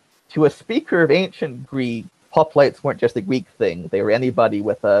 to a speaker of ancient Greek, hoplites weren't just a Greek thing. They were anybody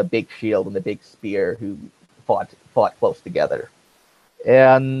with a big shield and a big spear who fought close together.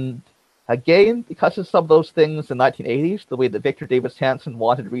 And again, because of some of those things in the 1980s, the way that Victor Davis Hanson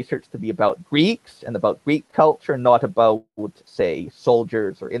wanted research to be about Greeks and about Greek culture, not about, say,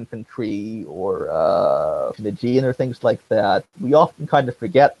 soldiers or infantry or Fijian or things like that, we often kind of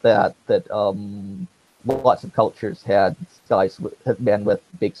forget that lots of cultures had men with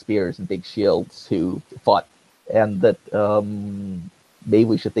big spears and big shields who fought, and that maybe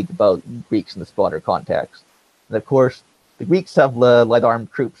we should think about Greeks in this broader context. And of course, the Greeks have light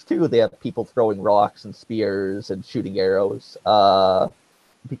armed troops too. They have people throwing rocks and spears and shooting arrows.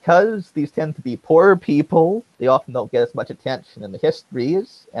 Because these tend to be poorer people, they often don't get as much attention in the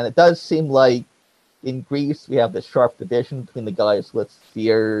histories. And it does seem like in Greece we have this sharp division between the guys with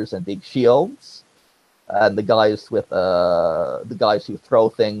spears and big shields, and the guys who throw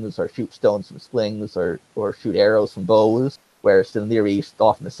things or shoot stones from slings or shoot arrows from bows. Whereas in the Near East,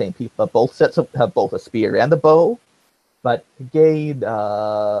 often the same people have both a spear and a bow. But again,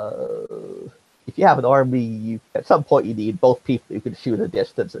 if you have an army, at some point you need both people who can shoot at a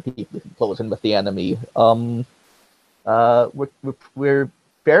distance and people who can close in with the enemy. We're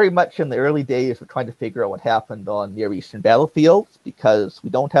very much in the early days of trying to figure out what happened on Near Eastern battlefields, because we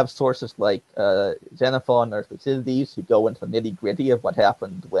don't have sources like Xenophon or Thucydides who go into the nitty-gritty of what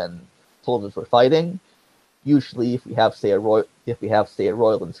happened when soldiers were fighting. Usually, if we have, say, a royal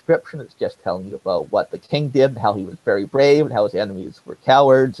inscription, it's just telling you about what the king did, and how he was very brave, and how his enemies were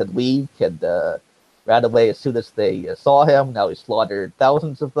cowards and weak, and ran away as soon as they saw him. Now he slaughtered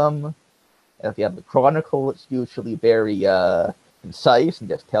thousands of them. And if you have the chronicle, it's usually very concise and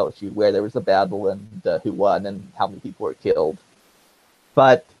just tells you where there was a battle and who won and how many people were killed.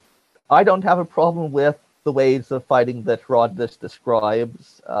 But I don't have a problem with the ways of fighting that Herodotus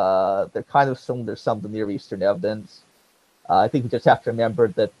describes. They're kind of similar to some of the Near Eastern evidence. I think we just have to remember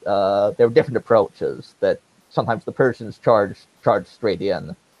that there were different approaches, that sometimes the Persians charged straight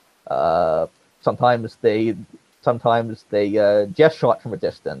in. Sometimes they just shot from a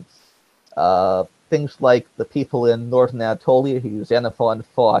distance. Things like the people in northern Anatolia who Xenophon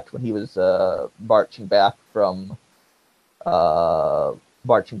fought when he was marching back from after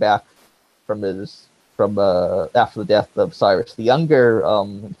the death of Cyrus the Younger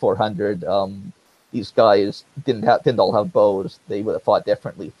in 400. These guys didn't all have bows. They would have fought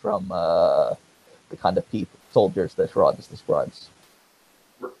differently from the kind of soldiers that Herodotus describes.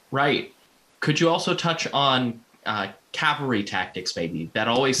 Right. Could you also touch on cavalry tactics, maybe? That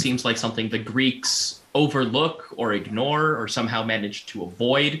always seems like something the Greeks overlook or ignore or somehow manage to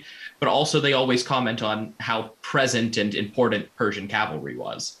avoid, but also they always comment on how present and important Persian cavalry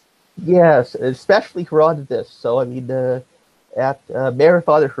was. Yes, especially Herodotus. So, I mean,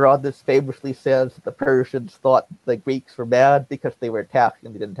 Marathon, Herodotus famously says that the Persians thought the Greeks were mad because they were attacking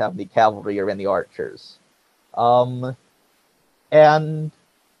and they didn't have any cavalry or any archers. And in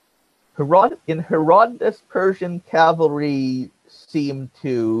Herodotus, Persian cavalry seem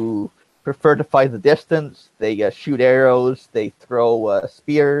to prefer to fight the distance. They shoot arrows, they throw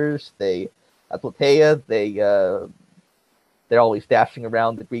spears, at Plataea, they're always dashing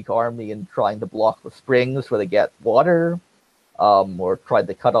around the Greek army and trying to block the springs where they get water, or trying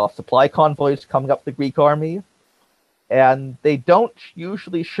to cut off supply convoys coming up the Greek army. And they don't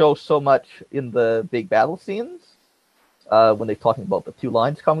usually show so much in the big battle scenes. when they're talking about the two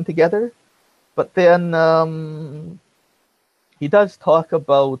lines coming together. But then he does talk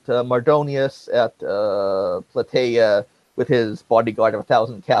about Mardonius at Plataea with his bodyguard of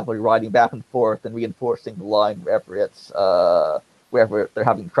 1,000 cavalry riding back and forth and reinforcing the line wherever they're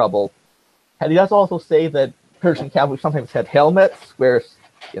having trouble. And he does also say that Persian cavalry sometimes had helmets, whereas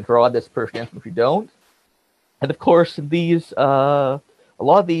in Herodotus, Persian infantry don't. And of course, in these a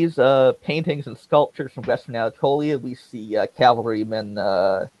lot of these paintings and sculptures from Western Anatolia, we see cavalrymen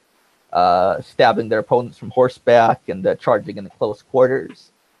stabbing their opponents from horseback and charging in close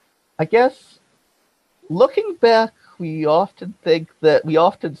quarters. I guess, looking back, we often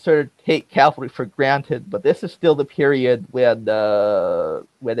sort of take cavalry for granted, but this is still the period when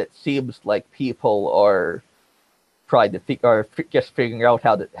it seems like people are trying to just figuring out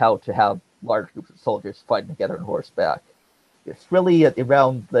how to have large groups of soldiers fighting together on horseback. It's really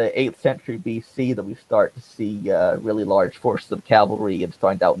around the 8th century BC that we start to see really large forces of cavalry and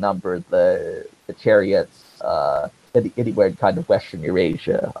starting to outnumber the chariots anywhere in kind of Western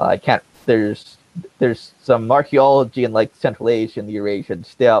Eurasia. There's some archaeology in like Central Asia and the Eurasian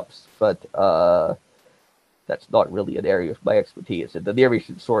steppes, but that's not really an area of my expertise. In the Near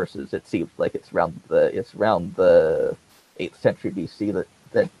Eastern sources, it seems like it's around the 8th century BC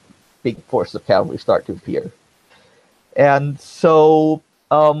that big forces of cavalry start to appear. And so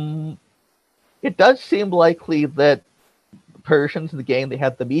it does seem likely that the Persians, again, they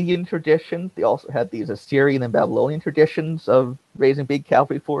had the Median tradition. They also had these Assyrian and Babylonian traditions of raising big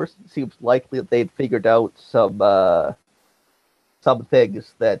cavalry force. It seems likely that they'd figured out some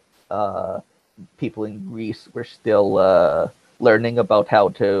things that people in Greece were still learning about how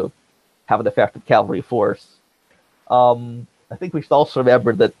to have an effective cavalry force. I think we should also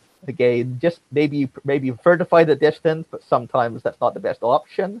remember that, again, just maybe you prefer to fight at distance, but sometimes that's not the best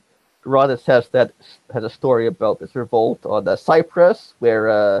option. Herodotus has a story about this revolt on Cyprus,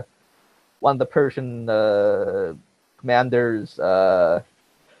 where one of the Persian commanders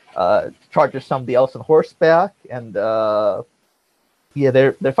charges somebody else on horseback, and they're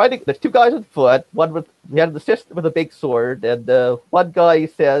fighting. There's two guys on foot. We had an assistant with a big sword, and one guy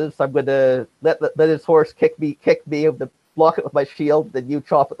says, "I'm going to let his horse kick me. I'm going to block it with my shield. Then you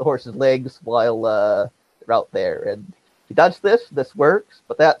chop at the horse's legs while they're out there." And he does this. This works,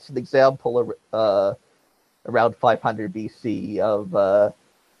 but that's an example around 500 BC of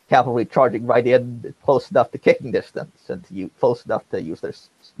cavalry charging right in close enough to kicking distance and close enough to use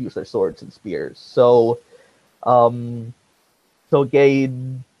their swords and spears. So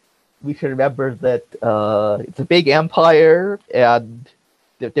again, we should remember that it's a big empire, and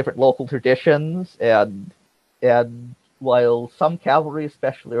there are different local traditions, and while some cavalry,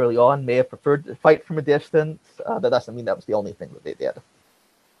 especially early on, may have preferred to fight from a distance, that doesn't mean that was the only thing that they did.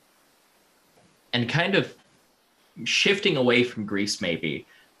 And kind of shifting away from Greece, maybe.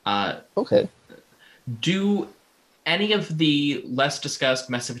 Okay. Do any of the less discussed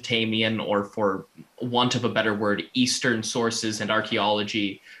Mesopotamian, or for want of a better word, Eastern sources and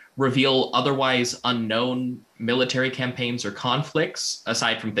archaeology reveal otherwise unknown military campaigns or conflicts,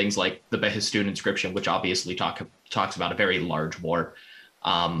 aside from things like the Behistun inscription, which obviously talks about a very large war?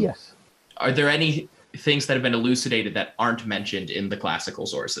 Yes. Are there any things that have been elucidated that aren't mentioned in the classical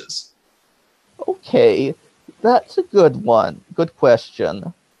sources? Okay, that's a good one. Good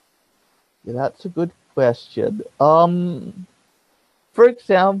question. Yeah, that's a good question. For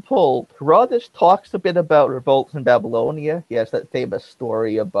example, Herodotus talks a bit about revolts in Babylonia. He has that famous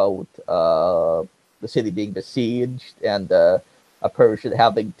story about the city being besieged and a Persian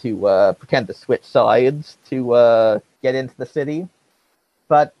having to pretend to switch sides to get into the city.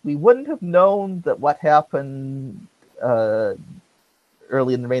 But we wouldn't have known that what happened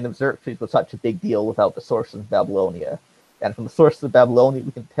early in the reign of Xerxes was such a big deal without the sources of Babylonia. And from the sources of Babylonia,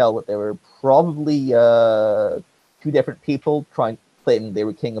 we can tell that there were probably two different people claiming they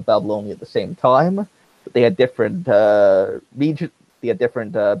were king of Babylonia at the same time. But they had different regions, they had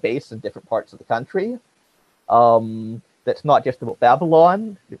different bases in different parts of the country. That's not just about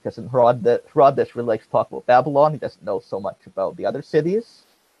Babylon, because in Herodotus really likes to talk about Babylon. He doesn't know so much about the other cities.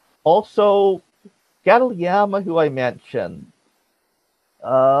 Also, Gadoliama, who I mentioned,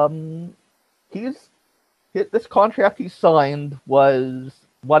 this contract he signed was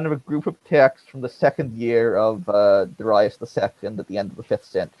one of a group of texts from the second year of Darius II at the end of the 5th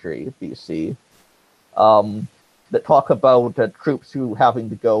century BC that talk about troops who having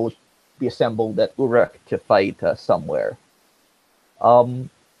to go be assembled at Uruk to fight somewhere.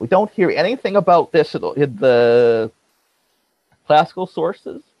 We don't hear anything about this in the classical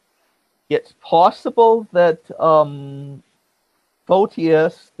sources. It's possible that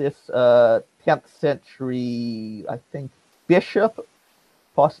Photius, this 10th century, I think bishop,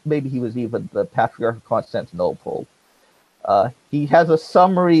 maybe he was even the Patriarch of Constantinople. He has a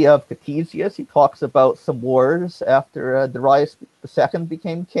summary of Ctesias. He talks about some wars after Darius II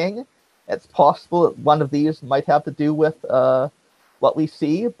became king. It's possible that one of these might have to do with what we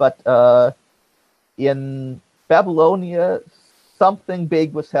see, but in Babylonia, something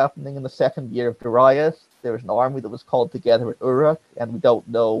big was happening in the second year of Darius. There was an army that was called together at Uruk, and we don't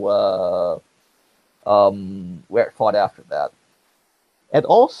know where it fought after that. And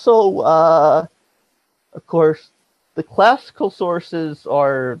also, of course, the classical sources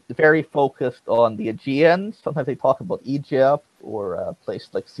are very focused on the Aegean. Sometimes they talk about Egypt or a place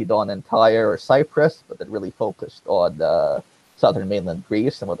like Sidon and Tyre or Cyprus, but they're really focused on southern mainland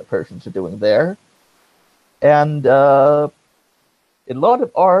Greece and what the Persians are doing there. And in a lot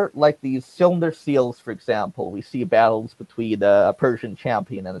of art, like these cylinder seals, for example, we see battles between a Persian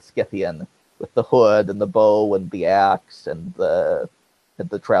champion and a Scythian with the hood and the bow and the axe and the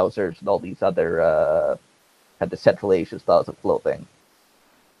trousers and all these other had the Central Asian styles of clothing.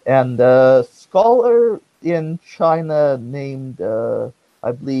 And a scholar in China named,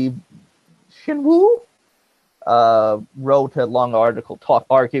 I believe, Xinwu, wrote a long article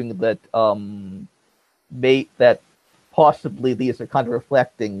arguing that that possibly these are kind of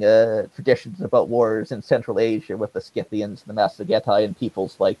reflecting traditions about wars in Central Asia with the Scythians and the Massagetae and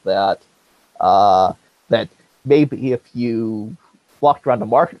peoples like that. That maybe if you walked around the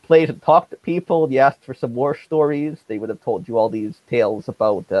marketplace and talked to people and you asked for some war stories, they would have told you all these tales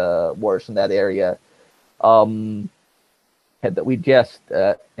about wars in that area. And that we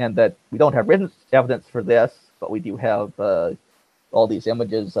don't have written evidence for this, but we do have all these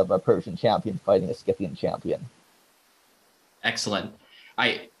images of a Persian champion fighting a Scythian champion. Excellent.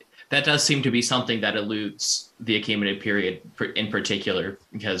 That does seem to be something that eludes the Achaemenid period in particular,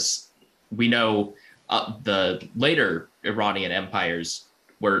 because we know the later Iranian empires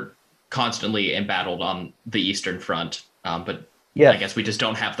were constantly embattled on the Eastern Front, but yes. I guess we just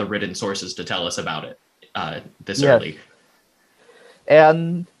don't have the written sources to tell us about it this early.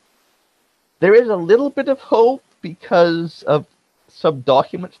 And there is a little bit of hope because of some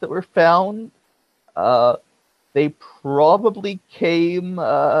documents that were found. They probably came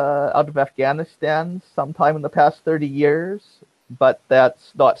out of Afghanistan sometime in the past 30 years, but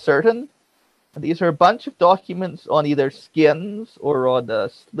that's not certain. And these are a bunch of documents on either skins or on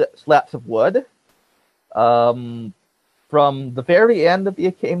slats of wood from the very end of the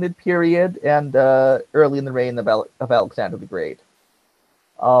Achaemenid period and early in the reign of Alexander the Great.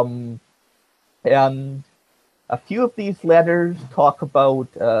 And a few of these letters talk about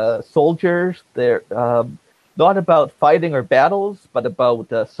soldiers. They're not about fighting or battles, but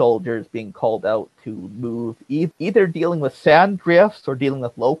about soldiers being called out to move, either dealing with sand drifts or dealing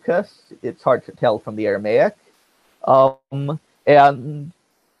with locusts. It's hard to tell from the Aramaic. And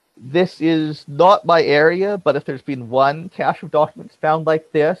this is not my area, but if there's been one cache of documents found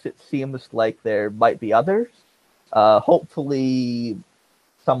like this, it seems like there might be others. Hopefully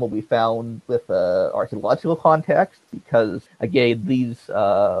some will be found with archaeological context, because again, these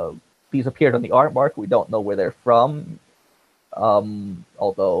appeared on the art market. We don't know where they're from,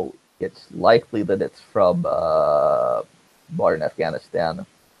 although it's likely that it's from modern Afghanistan.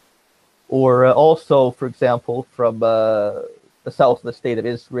 Or also, for example, from the south of the state of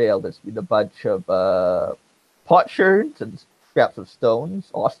Israel, there's been a bunch of potsherds and scraps of stones,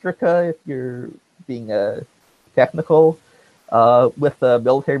 ostraca, if you're being technical, with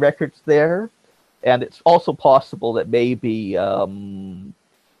military records there. And it's also possible that maybe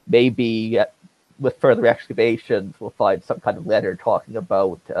with further excavations, we'll find some kind of letter talking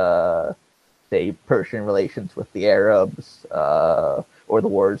about, say, Persian relations with the Arabs, or the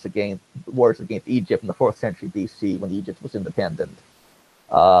wars against Egypt in the 4th century BC when Egypt was independent.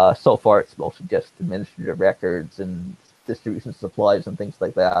 So far, it's mostly just administrative records and distribution of supplies and things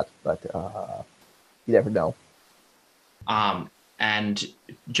like that, but you never know. And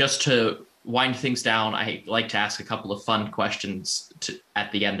just to wind things down, I like to ask a couple of fun questions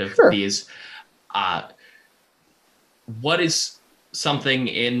at the end of these. What is something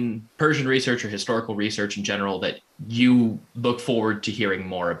in Persian research or historical research in general that you look forward to hearing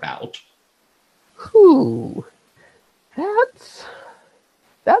more about? That's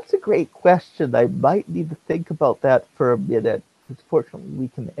a great question. I might need to think about that for a minute. Fortunately, we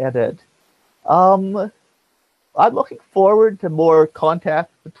can edit. I'm looking forward to more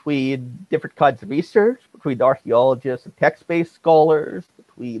contact between different kinds of research, between archaeologists and text-based scholars,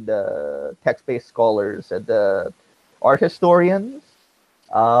 between text-based scholars and art historians.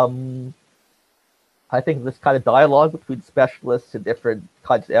 I think this kind of dialogue between specialists in different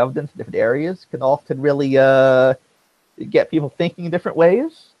kinds of evidence, different areas, can often really get people thinking in different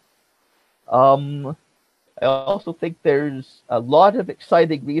ways. I also think there's a lot of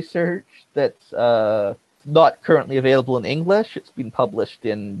exciting research that's not currently available in English. It's been published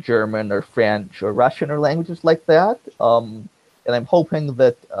in German or French or Russian or languages like that. And I'm hoping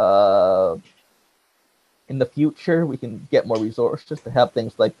that in the future we can get more resources to have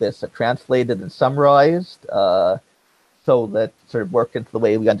things like this translated and summarized, so that sort of work into the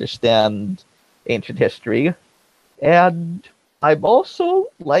way we understand ancient history. And I'm also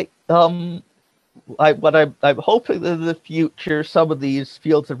I'm hoping that in the future some of these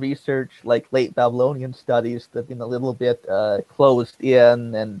fields of research, like late Babylonian studies, that have been a little bit closed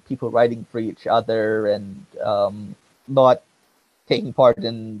in, and people writing for each other and not taking part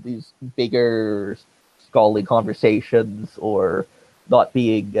in these bigger scholarly conversations, or not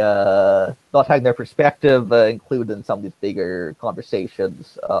having their perspective included in some of these bigger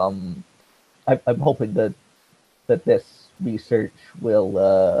conversations. I'm hoping that this research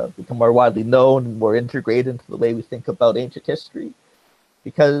will become more widely known and more integrated into the way we think about ancient history,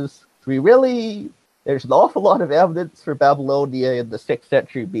 because there's an awful lot of evidence for Babylonia in the 6th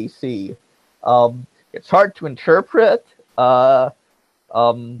century BC. It's hard to interpret. The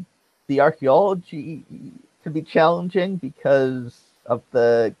archaeology can be challenging because of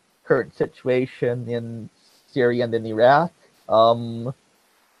the current situation in Syria and in Iraq.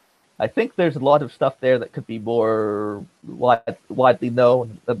 I think there's a lot of stuff there that could be more widely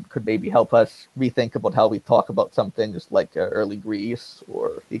known, that could maybe help us rethink about how we talk about some things like early Greece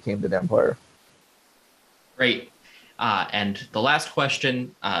or the Achaemenid Empire. Great. And the last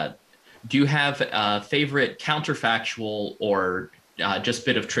question, do you have a favorite counterfactual or just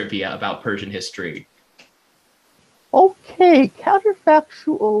bit of trivia about Persian history? Okay,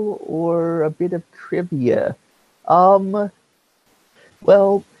 counterfactual or a bit of trivia. Well,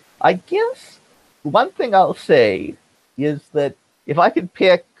 I guess one thing I'll say is that if I could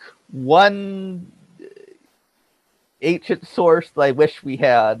pick one ancient source that I wish we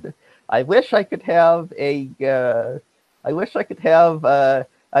had, I wish I could have a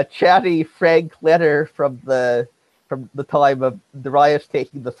chatty, frank letter from the time of Darius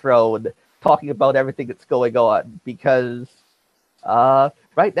taking the throne, talking about everything that's going on, because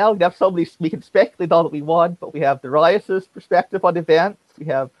right now we can speculate all that we want, but we have Darius's perspective on events, we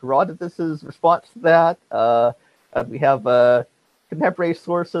have Herodotus's response to that, and we have contemporary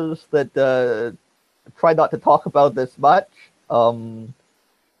sources that try not to talk about this much. Again,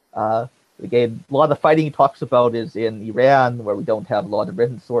 a lot of the fighting he talks about is in Iran, where we don't have a lot of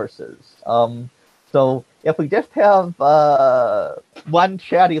written sources. So if we just have one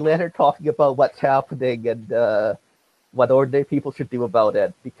chatty letter talking about what's happening and what ordinary people should do about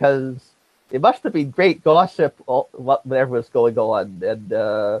it, because it must have been great gossip whatever was going on, and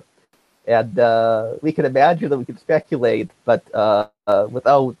we can imagine that we can speculate, but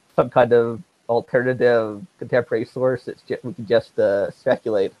without some kind of alternative contemporary source, we can just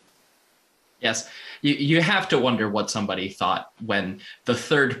speculate. Yes, you have to wonder what somebody thought when the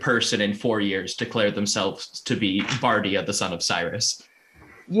third person in 4 years declared themselves to be Bardia, the son of Cyrus.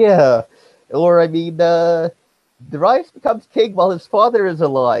 Yeah, or I mean, Darius becomes king while his father is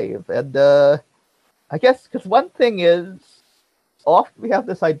alive, and I guess because one thing is, often we have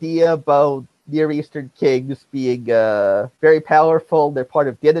this idea about Near Eastern kings being very powerful. They're part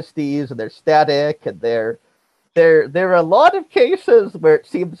of dynasties, and they're static, and there are a lot of cases where it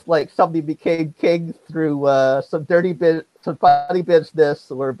seems like somebody became king through some funny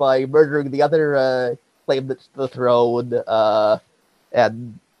business, or by murdering the other claimants to the throne,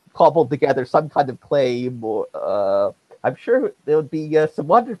 and cobbled together some kind of claim. Or I'm sure there would be some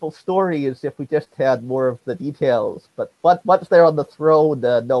wonderful stories if we just had more of the details. But once they're on the throne,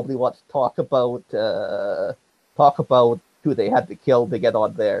 nobody wants to talk about who they had to kill to get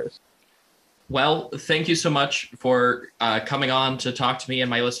on theirs. Well, thank you so much for coming on to talk to me and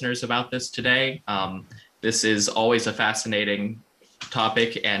my listeners about this today. This is always a fascinating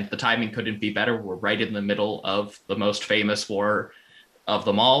topic, and the timing couldn't be better. We're right in the middle of the most famous war of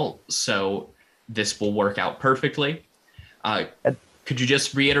them all, so this will work out perfectly. Could you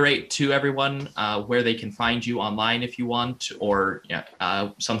just reiterate to everyone where they can find you online if you want, or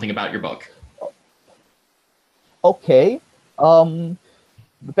something about your book? Okay.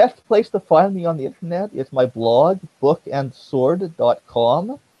 The best place to find me on the internet is my blog,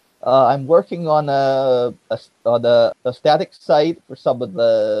 bookandsword.com. I'm working on a static site for some of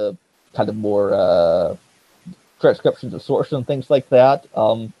the kind of more transcriptions of sources and things like that.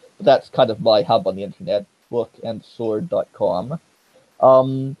 That's kind of my hub on the internet, bookandsword.com.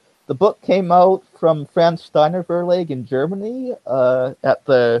 The book came out from Franz Steiner Verlag in Germany at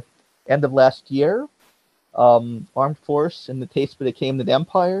the end of last year. Armed Force and the Taste of the Achaemenid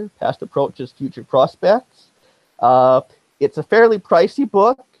Empire, Past Approaches, Future Prospects. It's a fairly pricey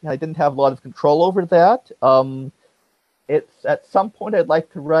book. I didn't have a lot of control over that. It's at some point I'd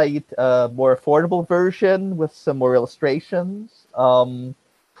like to write a more affordable version with some more illustrations.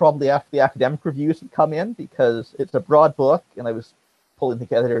 Probably after the academic reviews had come in, because it's a broad book and I was pulling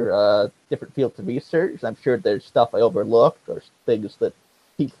together different fields of research. I'm sure there's stuff I overlooked or things that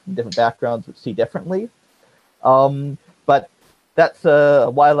people from different backgrounds would see differently. But that's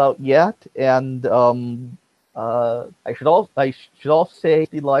a while out yet, and I should also say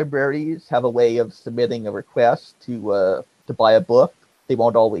the libraries have a way of submitting a request to buy a book. They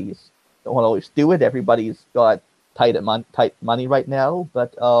don't always do it. Everybody's got tight money right now,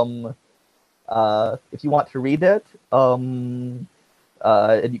 but if you want to read it, and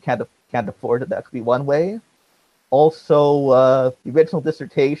you can't afford it, that could be one way. Also, the original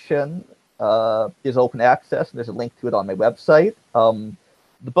dissertation is open access, and there's a link to it on my website.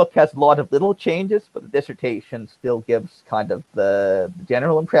 The book has a lot of little changes, but the dissertation still gives kind of the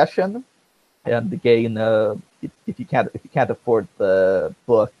general impression. And again, if you can't afford the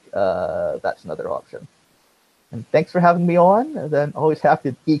book, that's another option. And thanks for having me on. And then always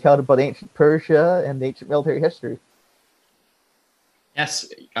happy to geek out about ancient Persia and ancient military history. Yes,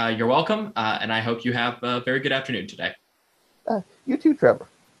 you're welcome, and I hope you have a very good afternoon today. You too, Trevor.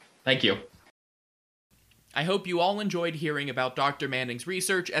 Thank you. I hope you all enjoyed hearing about Dr. Manning's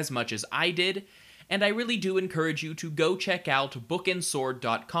research as much as I did, and I really do encourage you to go check out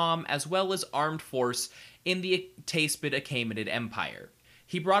bookandsword.com as well as Armed Force in the Taspid Achaemenid Empire.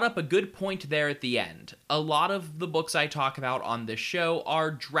 He brought up a good point there at the end. A lot of the books I talk about on this show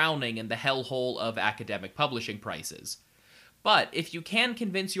are drowning in the hellhole of academic publishing prices. But if you can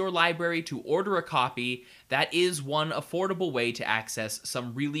convince your library to order a copy, that is one affordable way to access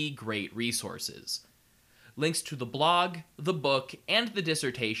some really great resources. Links to the blog, the book, and the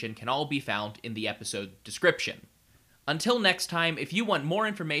dissertation can all be found in the episode description. Until next time, if you want more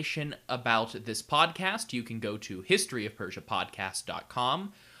information about this podcast, you can go to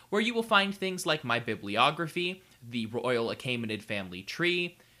historyofpersiapodcast.com, where you will find things like my bibliography, the Royal Achaemenid family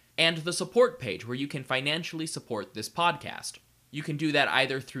tree, and the support page where you can financially support this podcast. You can do that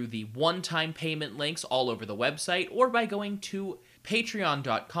either through the one-time payment links all over the website or by going to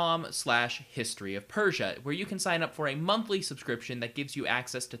patreon.com/historyofpersia, where you can sign up for a monthly subscription that gives you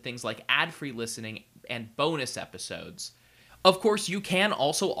access to things like ad-free listening and bonus episodes. Of course, you can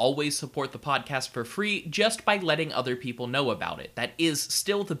also always support the podcast for free just by letting other people know about it. That is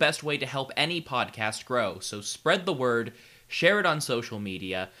still the best way to help any podcast grow, so spread the word, share it on social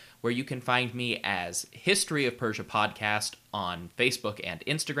media, where you can find me as History of Persia Podcast on Facebook and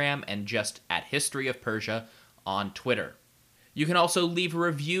Instagram, and just at History of Persia on Twitter. You can also leave a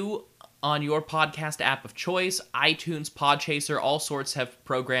review on your podcast app of choice. iTunes, Podchaser, all sorts have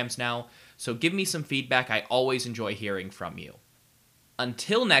programs now, so give me some feedback. I always enjoy hearing from you.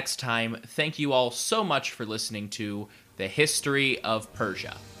 Until next time, thank you all so much for listening to The History of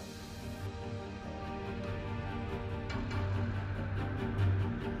Persia.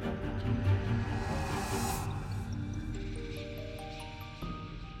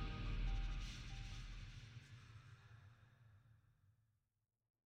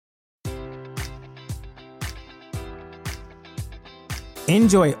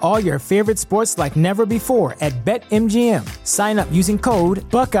 Enjoy all your favorite sports like never before at BetMGM. Sign up using code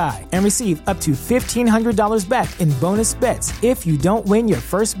Buckeye and receive up to $1,500 back in bonus bets if you don't win your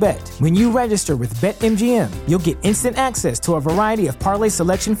first bet. When you register with BetMGM, you'll get instant access to a variety of parlay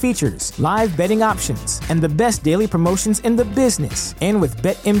selection features, live betting options, and the best daily promotions in the business. And with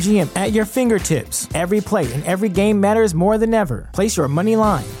BetMGM at your fingertips, every play and every game matters more than ever. Place your money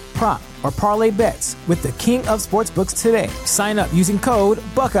line, prop, or parlay bets with the king of sportsbooks today. Sign up using code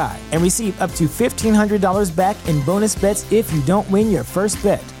Buckeye and receive up to $1,500 back in bonus bets if you don't win your first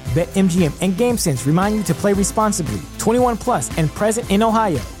bet. BetMGM and GameSense remind you to play responsibly. 21 plus and present in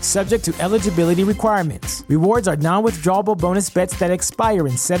Ohio, subject to eligibility requirements. Rewards are non-withdrawable bonus bets that expire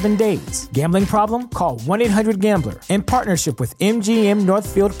in 7 days. Gambling problem? Call 1-800-GAMBLER in partnership with MGM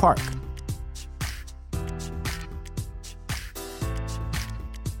Northfield Park.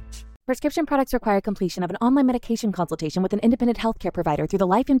 Prescription products require completion of an online medication consultation with an independent healthcare provider through the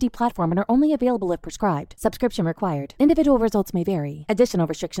LifeMD platform and are only available if prescribed. Subscription required. Individual results may vary. Additional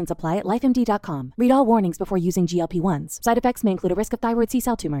restrictions apply at lifemd.com. Read all warnings before using GLP-1s. Side effects may include a risk of thyroid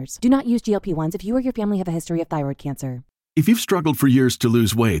C-cell tumors. Do not use GLP-1s if you or your family have a history of thyroid cancer. If you've struggled for years to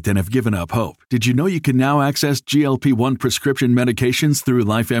lose weight and have given up hope, did you know you can now access GLP-1 prescription medications through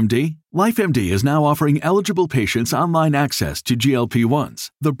LifeMD? LifeMD is now offering eligible patients online access to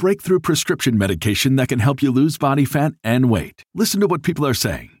GLP-1s, the breakthrough prescription medication that can help you lose body fat and weight. Listen to what people are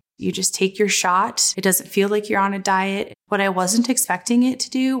saying. You just take your shot. It doesn't feel like you're on a diet. What I wasn't expecting it to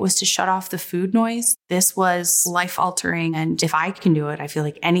do was to shut off the food noise. This was life-altering, and if I can do it, I feel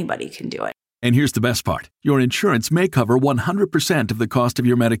like anybody can do it. And here's the best part. Your insurance may cover 100% of the cost of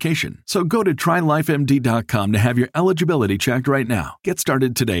your medication. So go to TryLifeMD.com to have your eligibility checked right now. Get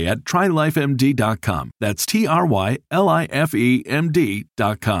started today at TryLifeMD.com. That's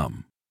TryLifeMD.com.